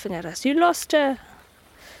laughing at us. You lost her.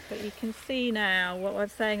 But you can see now what I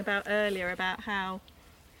was saying about earlier about how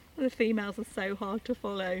the females are so hard to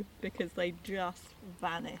follow because they just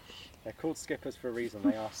vanish. They're called skippers for a reason.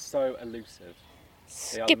 They are so elusive. They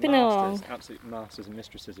Skipping are along. masters, absolute masters and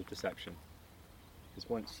mistresses of deception. Because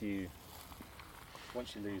once you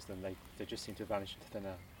lose them, they just seem to vanish into thin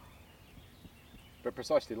air. But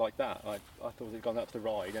precisely like that, I thought it had gone up the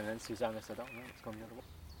ride, and then Susanna said, "Oh no, it's gone the other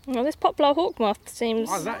way." Well, this poplar hawk moth seems...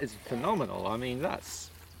 Oh, that is phenomenal. I mean,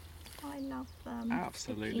 that's I love them.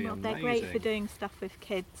 absolutely They're amazing. great for doing stuff with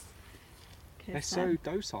kids. They're so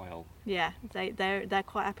docile. Yeah, they're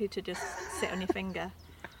quite happy to just sit on your finger.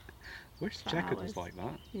 Wish For Checkered hours. was like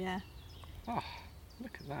that. Yeah. Oh,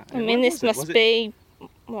 look at that. I mean, When this was it? must Was it- be,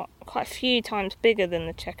 quite a few times bigger than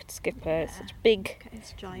the checkered skipper. It's such big...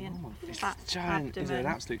 It's giant. Oh, it's Fat giant. Is it an abdomen.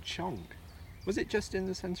 absolute chunk? Was it just in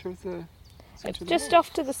the centre of the? It's centre of the just lodge?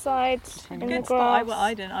 off to the side in the Good spot. grass.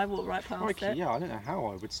 I didn't. I walked right past Crikey, it. yeah, I don't know how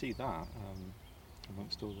I would see that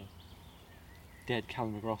amongst all the dead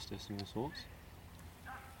Calamagrostis and all sorts.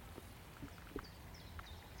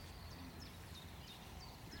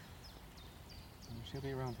 She'll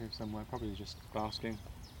be around here somewhere, probably just basking,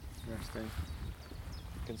 resting.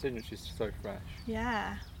 Considering she's so fresh.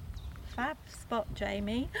 Yeah. Fab spot,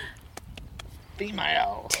 Jamie.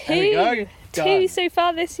 Female! There we go. Two Done. so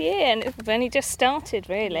far this year, and we've only just started,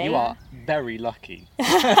 really. You are very lucky,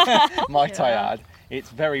 might I Yeah. add. It's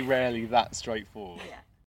very rarely that straightforward.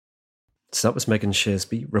 So that was Megan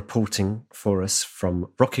Shearsby reporting for us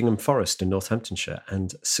from Rockingham Forest in Northamptonshire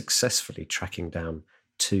and successfully tracking down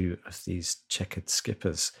two of these checkered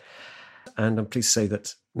skippers. And I'm pleased to say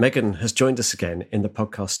that Megan has joined us again in the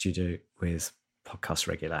podcast studio with podcast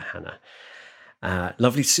regular Hannah.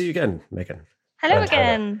 Lovely to see you again, Megan. Hello And Hannah.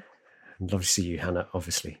 again. And lovely to see you, Hannah,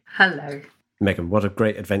 obviously. Hello. Megan, what a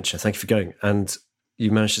great adventure. Thank you for going. And you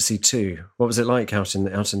managed to see two. What was it like out in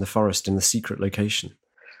the forest in the secret location?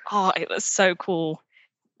 Oh, it was so cool.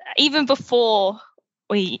 Even before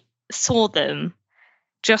we saw them,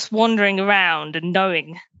 just wandering around and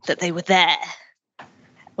knowing that they were there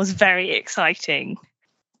was very exciting.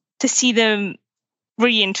 To see them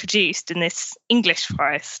reintroduced in this English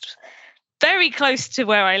forest, very close to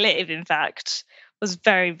where I live, in fact, was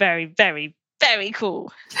very, very, very, very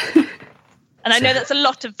cool. And I know that's a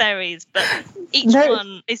lot of berries, but each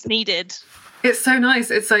one is needed. It's so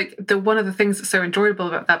nice. It's like one of the things that's so enjoyable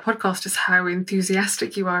about that podcast is how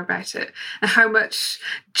enthusiastic you are about it and how much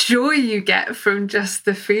joy you get from just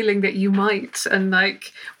the feeling that you might. And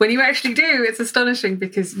like when you actually do, it's astonishing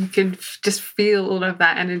because you can just feel all of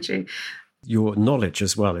that energy. Your knowledge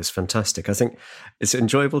as well is fantastic. I think it's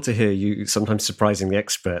enjoyable to hear you sometimes surprising the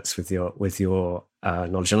experts with your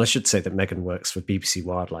knowledge. And I should say that Megan works for BBC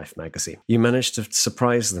Wildlife magazine. You managed to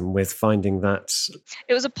surprise them with finding that...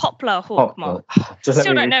 It was a poplar hawk moth.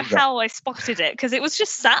 Still don't know how I spotted it, because it was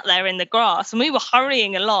just sat there in the grass and we were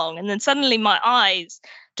hurrying along, and then suddenly my eyes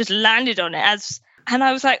just landed on it and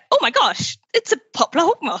I was like, oh my gosh, it's a poplar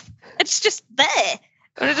hawk moth. It's just there.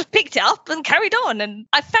 And I just picked it up and carried on. And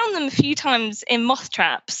I found them a few times in moth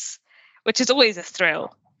traps, which is always a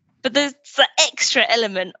thrill. But there's the extra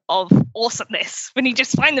element of awesomeness when you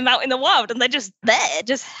just find them out in the wild and they're just there,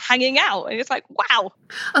 just hanging out. And it's like, wow.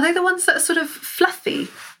 Are they the ones that are sort of fluffy?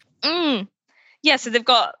 Yeah, so they've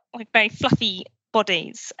got like very fluffy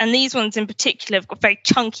bodies. And these ones in particular have got very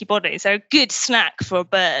chunky bodies. They're a good snack for a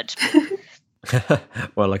bird.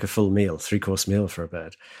 Well, like a full meal, 3-course meal for a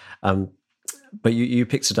bird. But you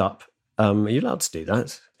picked it up. Are you allowed to do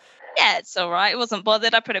that? Yeah, it's all right. I wasn't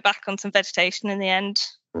bothered. I put it back on some vegetation in the end.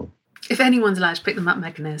 If anyone's allowed to pick them up,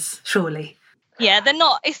 Megan is, surely. Yeah, they're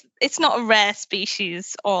not. It's not a rare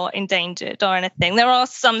species or endangered or anything. There are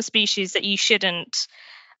some species that you shouldn't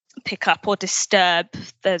pick up or disturb.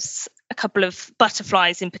 There's a couple of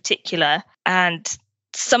butterflies in particular, and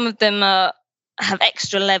some of them have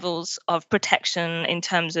extra levels of protection in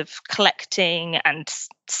terms of collecting and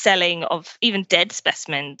selling of even dead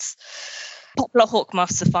specimens. Poplar hawk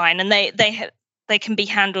moths are fine, and they can be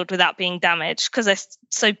handled without being damaged because they're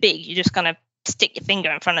so big. You just kind of stick your finger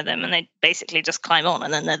in front of them and they basically just climb on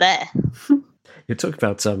and then they're there. You talked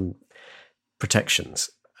about protections.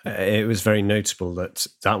 It was very notable that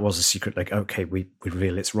was a secret. Like, okay, we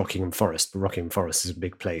reveal it's Rockingham Forest, but Rockingham Forest is a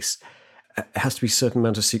big place. It has to be a certain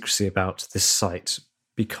amount of secrecy about this site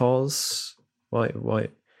because why?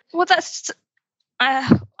 Well, that's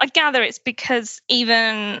I gather it's because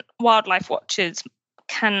even wildlife watchers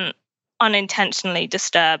can unintentionally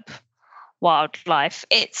disturb wildlife.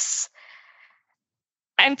 In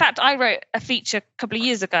fact, I wrote a feature a couple of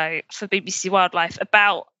years ago for BBC Wildlife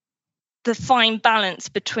about the fine balance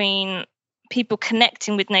between people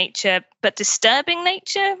connecting with nature but disturbing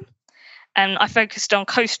nature. And I focused on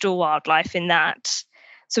coastal wildlife in that.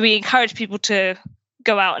 So we encourage people to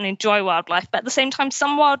go out and enjoy wildlife, but at the same time,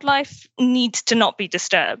 some wildlife needs to not be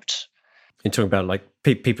disturbed. You're talking about like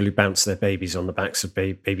people who bounce their babies on the backs of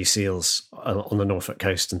baby seals on the Norfolk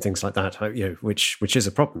coast and things like that, which is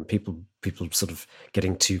a problem. People sort of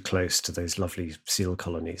getting too close to those lovely seal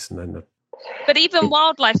colonies, and then. But even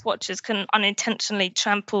wildlife watchers can unintentionally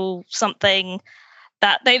trample something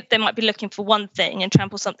that they might be looking for one thing and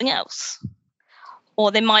trample something else, or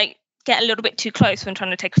they might get a little bit too close when trying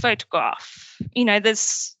to take a photograph.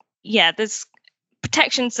 There's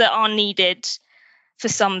protections that are needed for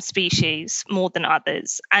some species more than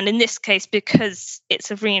others. And in this case, because it's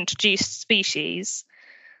a reintroduced species,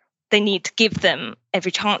 they need to give them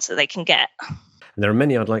every chance that they can get. And there are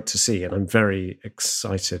many I'd like to see, and I'm very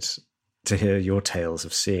excited to hear your tales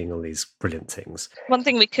of seeing all these brilliant things. One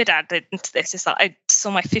thing we could add into this is that I saw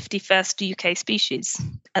my 51st UK species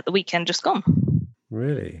at the weekend just gone.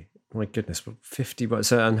 Really? My goodness, 50.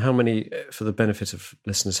 So, and how many, for the benefit of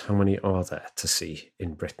listeners, how many are there to see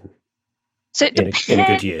in Britain? So it depends in a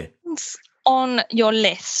good year on your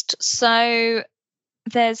list. So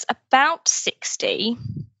there's about 60.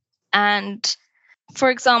 And for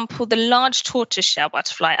example, the large tortoiseshell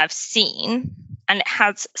butterfly I've seen, and it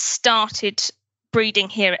has started breeding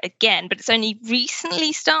here again, but it's only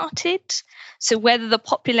recently started. So whether the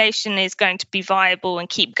population is going to be viable and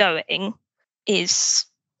keep going is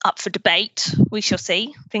up for debate. We shall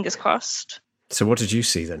see. Fingers crossed. So what did you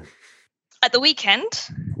see then? At the weekend,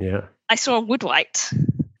 yeah, I saw a woodwhite.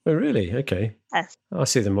 Oh, really? Okay. Yes. I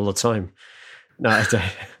see them all the time. No, I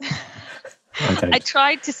don't. I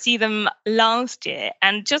tried to see them last year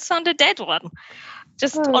and just found a dead one.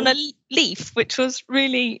 Just on a leaf, which was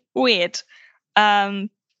really weird. But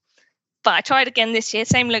I tried again this year,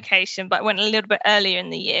 same location, but I went a little bit earlier in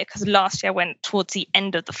the year because last year I went towards the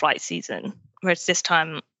end of the flight season, whereas this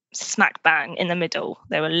time, smack bang in the middle,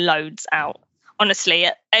 there were loads out. Honestly,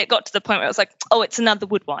 it got to the point where I was like, oh, it's another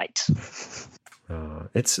woodwhite.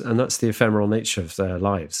 And that's the ephemeral nature of their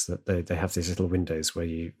lives, that they have these little windows where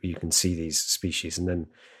you can see these species and then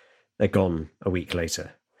they're gone a week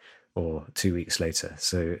later or 2 weeks later.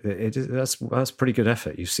 So that's pretty good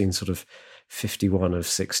effort. You've seen sort of 51 of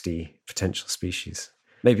 60 potential species.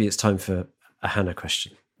 Maybe it's time for a Hannah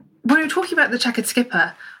question. When we were talking about the checkered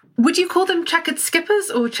skipper, would you call them checkered skippers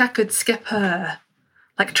or checkered skipper,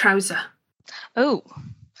 like trouser? Oh,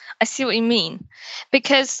 I see what you mean.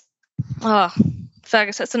 Because,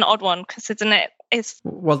 Fergus, that's an odd one, because isn't it?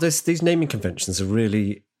 Well, these naming conventions are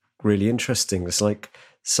really really interesting. It's like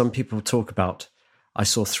some people talk about, I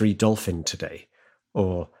saw 3 dolphin today,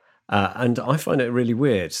 or and I find it really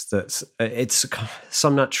weird that it's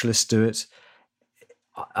some naturalists do it.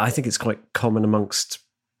 I think it's quite common amongst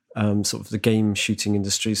sort of the game shooting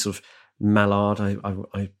industry, sort of mallard.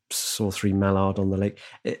 I saw 3 mallard on the lake.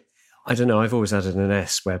 I don't know. I've always added an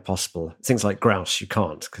S where possible. Things like grouse, you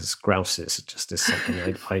can't, because grouse is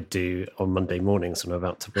something I do on Monday mornings when I'm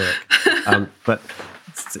about to work. But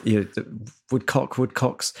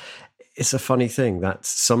woodcocks. It's a funny thing that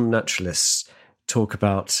some naturalists talk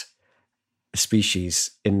about a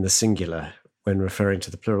species in the singular when referring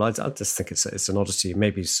to the plural. I just think it's an oddity.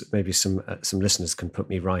 Maybe some listeners can put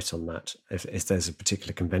me right on that if there's a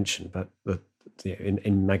particular convention. But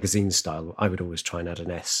in magazine style, I would always try and add an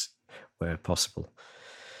S where possible.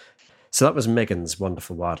 So that was Megan's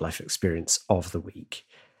wonderful wildlife experience of the week.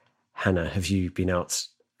 Hannah, have you been out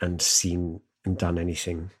and seen and done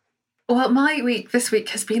anything? Well, my week this week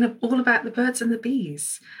has been all about the birds and the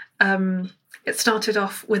bees. It started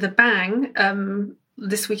off with a bang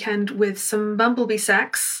this weekend with some bumblebee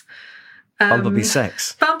sex. Bumblebee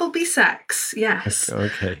sex? Bumblebee sex, yes.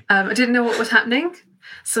 Okay. I didn't know what was happening.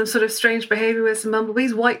 Some sort of strange behaviour with some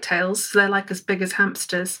bumblebees, whitetails, so they're like as big as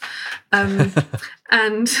hamsters.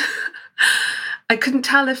 And I couldn't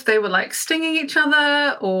tell if they were like stinging each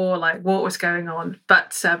other or like what was going on,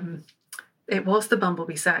 but it was the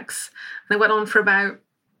bumblebee sex. And it went on for about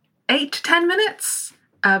 8 to 10 minutes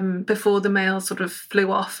before the male sort of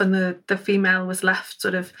flew off and the female was left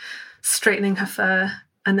sort of straightening her fur.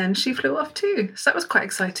 And then she flew off too. So that was quite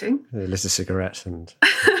exciting. Lit a cigarette and...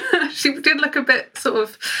 She did look a bit sort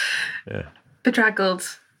of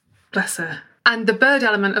bedraggled, bless her. And the bird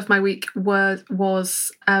element of my week was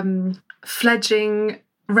fledging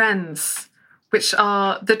wrens, which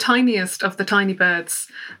are the tiniest of the tiny birds.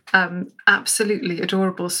 Absolutely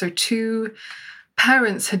adorable. So 2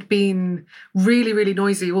 parents had been really, really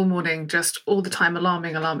noisy all morning, just all the time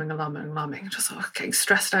alarming. Just sort of getting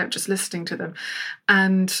stressed out just listening to them.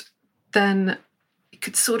 And then you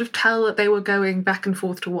could sort of tell that they were going back and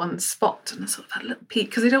forth to one spot and sort of had a little peek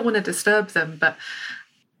because they don't want to disturb them.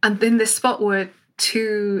 And in this spot were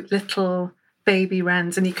 2 little baby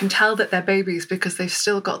wrens, and you can tell that they're babies because they've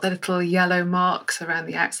still got their little yellow marks around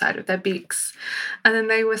the outside of their beaks. And then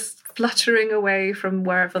they were fluttering away from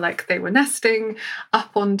wherever like they were nesting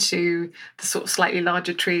up onto the sort of slightly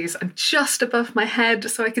larger trees and just above my head,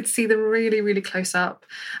 so I could see them really, really close up.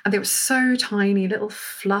 And they were so tiny, little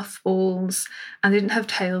fluff balls, and they didn't have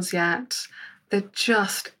tails yet. They're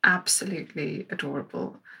just absolutely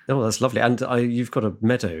adorable. Oh, that's lovely. And you've got a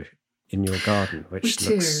meadow in your garden, which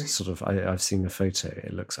looks sort of, I've seen the photo,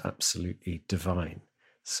 it looks absolutely divine.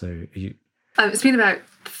 So it's been about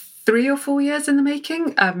 3 or 4 years in the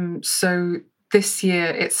making. So this year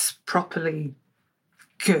it's properly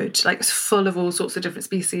good. Like it's full of all sorts of different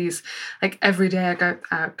species. Like every day I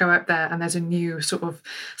go out there and there's a new sort of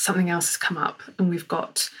something else has come up. And we've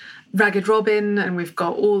got ragged robin and we've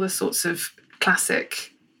got all the sorts of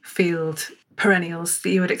classic field perennials that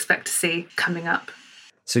you would expect to see coming up.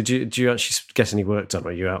 So do you actually get any work done, or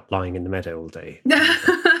are you out lying in the meadow all day?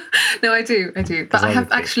 No, I do. But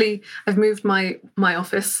I've moved my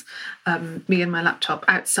office, me and my laptop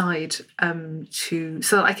outside so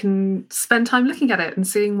that I can spend time looking at it and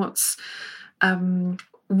seeing what's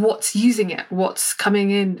using it, what's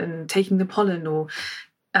coming in and taking the pollen, or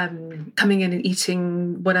coming in and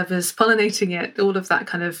eating whatever's pollinating it, all of that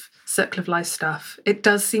kind of circle of life stuff. It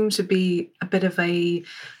does seem to be a bit of a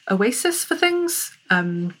oasis for things.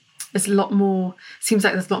 There's a lot more, seems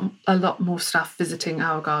like there's a lot more stuff visiting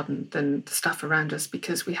our garden than the stuff around us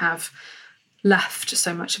because we have left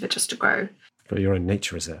so much of it just to grow. Got your own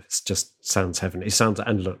nature reserve. It just sounds heavenly. It sounds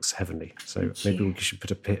and looks heavenly. So maybe we should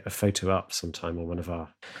put a photo up sometime on one of our...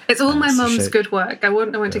 It's all my mum's good work. I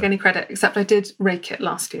won't take any credit, except I did rake it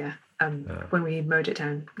last year when we mowed it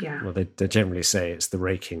down. Yeah. Well, they generally say it's the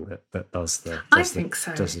raking that does the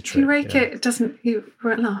trick. If you rake it, it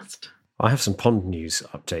won't last. I have some pond news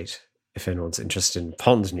update, if anyone's interested in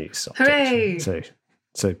pond news update. Hooray!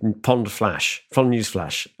 So pond news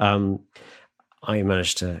flash. I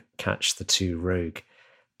managed to catch the 2 rogue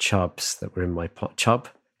chubs that were in my pot.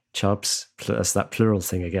 Chubs, that's that plural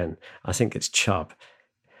thing again. I think it's chub,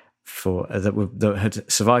 that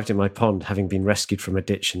had survived in my pond, having been rescued from a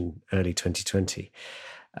ditch in early 2020,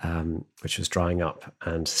 which was drying up,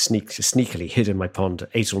 and sneakily hid in my pond,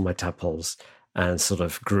 ate all my tadpoles, and sort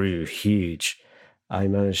of grew huge. I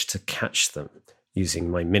managed to catch them using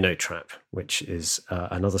my minnow trap, which is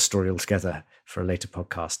another story altogether for a later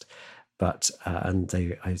podcast. But and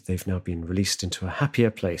they've now been released into a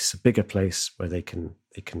happier place, a bigger place where they can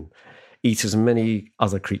They can eat as many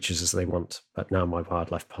other creatures as they want, but now my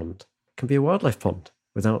wildlife pond can be a wildlife pond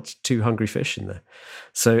without 2 hungry fish in there.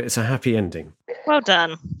 So it's a happy ending. Well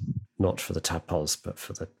done. Not for the tadpoles, but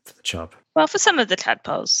for the chub. Well, for some of the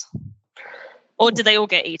tadpoles. Or do they all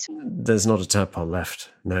get eaten? There's not a tadpole left.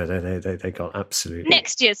 No, they got absolutely...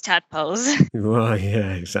 Next year's tadpoles. Well,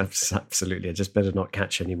 yeah, absolutely. I just better not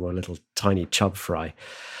catch any more little tiny chub fry.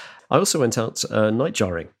 I also went out night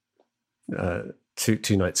jarring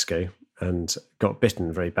two nights ago and got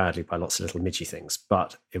bitten very badly by lots of little midgy things.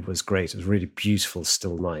 But it was great. It was a really beautiful,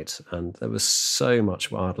 still night. And there was so much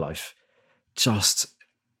wildlife. Just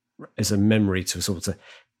as a memory to sort of,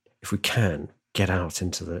 if we can, get out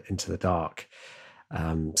into the dark,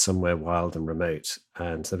 somewhere wild and remote.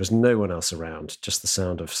 And there was no one else around, just the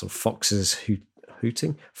sound of sort of foxes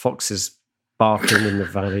hooting, foxes barking in the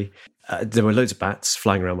valley. There were loads of bats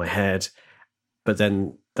flying around my head, but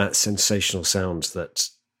then that sensational sound that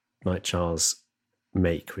nightjars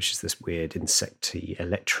make, which is this weird insecty,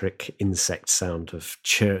 electric insect sound of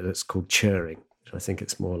that's called churring. I think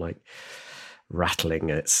it's more like rattling,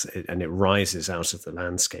 and it rises out of the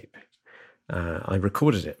landscape. I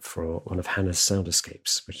recorded it for one of Hannah's sound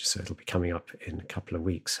escapes, so it'll be coming up in a couple of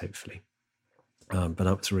weeks, hopefully. But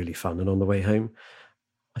that was really fun. And on the way home,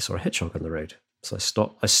 I saw a hedgehog on the road. So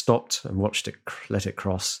I stopped and watched it, let it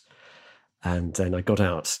cross. And then I got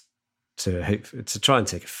out to try and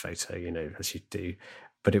take a photo, as you do.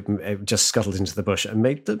 But it just scuttled into the bush and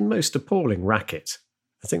made the most appalling racket.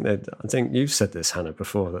 I think you've said this, Hannah,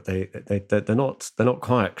 before, that they're not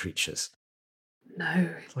quiet creatures. No.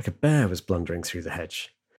 It's like a bear was blundering through the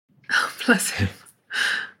hedge. Oh, bless him.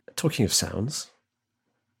 Talking of sounds,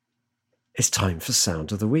 it's time for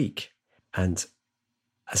Sound of the Week. And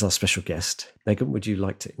as our special guest, Megan, would you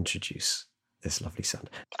like to introduce this lovely sound?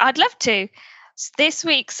 I'd love to. This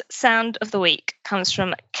week's Sound of the Week comes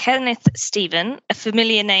from Kenneth Stephen, a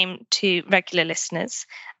familiar name to regular listeners,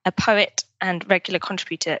 a poet and regular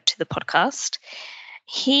contributor to the podcast.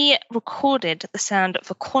 He recorded the sound of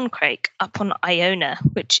a corncrake up on Iona,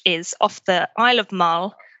 which is off the Isle of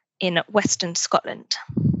Mull in western Scotland.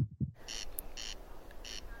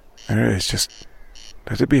 There it is, just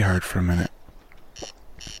let it be heard for a minute.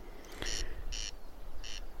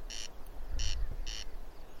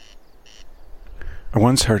 I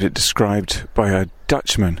once heard it described by a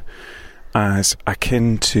Dutchman as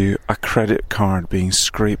akin to a credit card being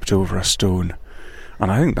scraped over a stone. And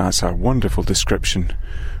I think that's a wonderful description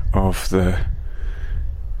of the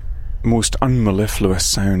most unmellifluous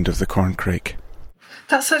sound of the corncrake.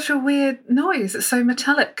 That's such a weird noise. It's so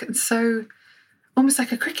metallic and so almost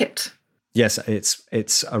like a cricket. Yes,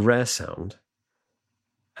 it's a rare sound,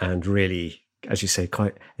 and really, as you say,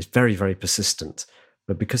 it's very, very persistent.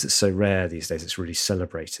 But because it's so rare these days, it's really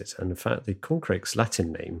celebrated. And in fact, the corncrake's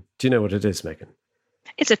Latin name, do you know what it is, Megan?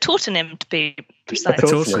 It's a tautonym, to be precise.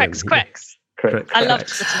 Cracks. I love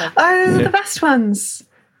tautonym. Oh, yeah. The best ones.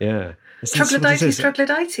 Yeah.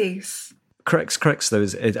 Troglodytes. Cracks, though,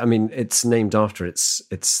 it's named after it's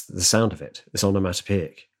the sound of it. It's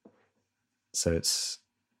onomatopoeic. So it's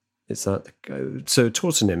that. So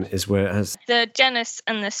tautonym is where it has... The genus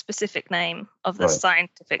and the specific name of the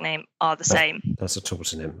scientific name are the same. That's a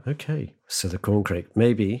tautonym. Okay. So the corncrake.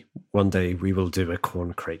 Maybe one day we will do a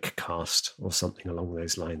corncrake cast or something along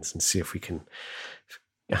those lines and see if we can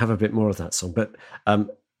have a bit more of that song. But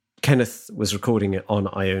Kenneth was recording it on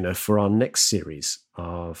Iona for our next series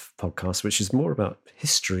of podcasts, which is more about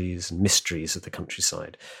histories and mysteries of the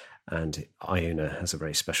countryside. And Iona has a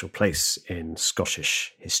very special place in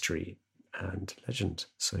Scottish history and legend.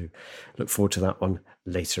 So look forward to that one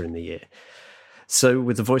later in the year. So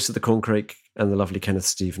with the voice of the corncrake and the lovely Kenneth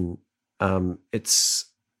Stephen, it's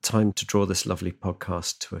time to draw this lovely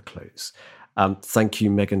podcast to a close. Thank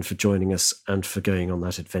you, Megan, for joining us and for going on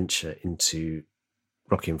that adventure into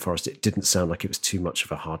Rockingham Forest. It didn't sound like it was too much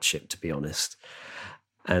of a hardship, to be honest.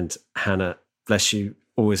 And Hannah, bless you,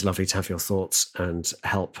 always lovely to have your thoughts and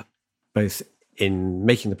help both in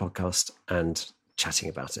making the podcast and chatting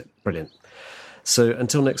about it. Brilliant. So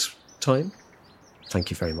until next time, thank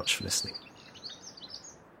you very much for listening.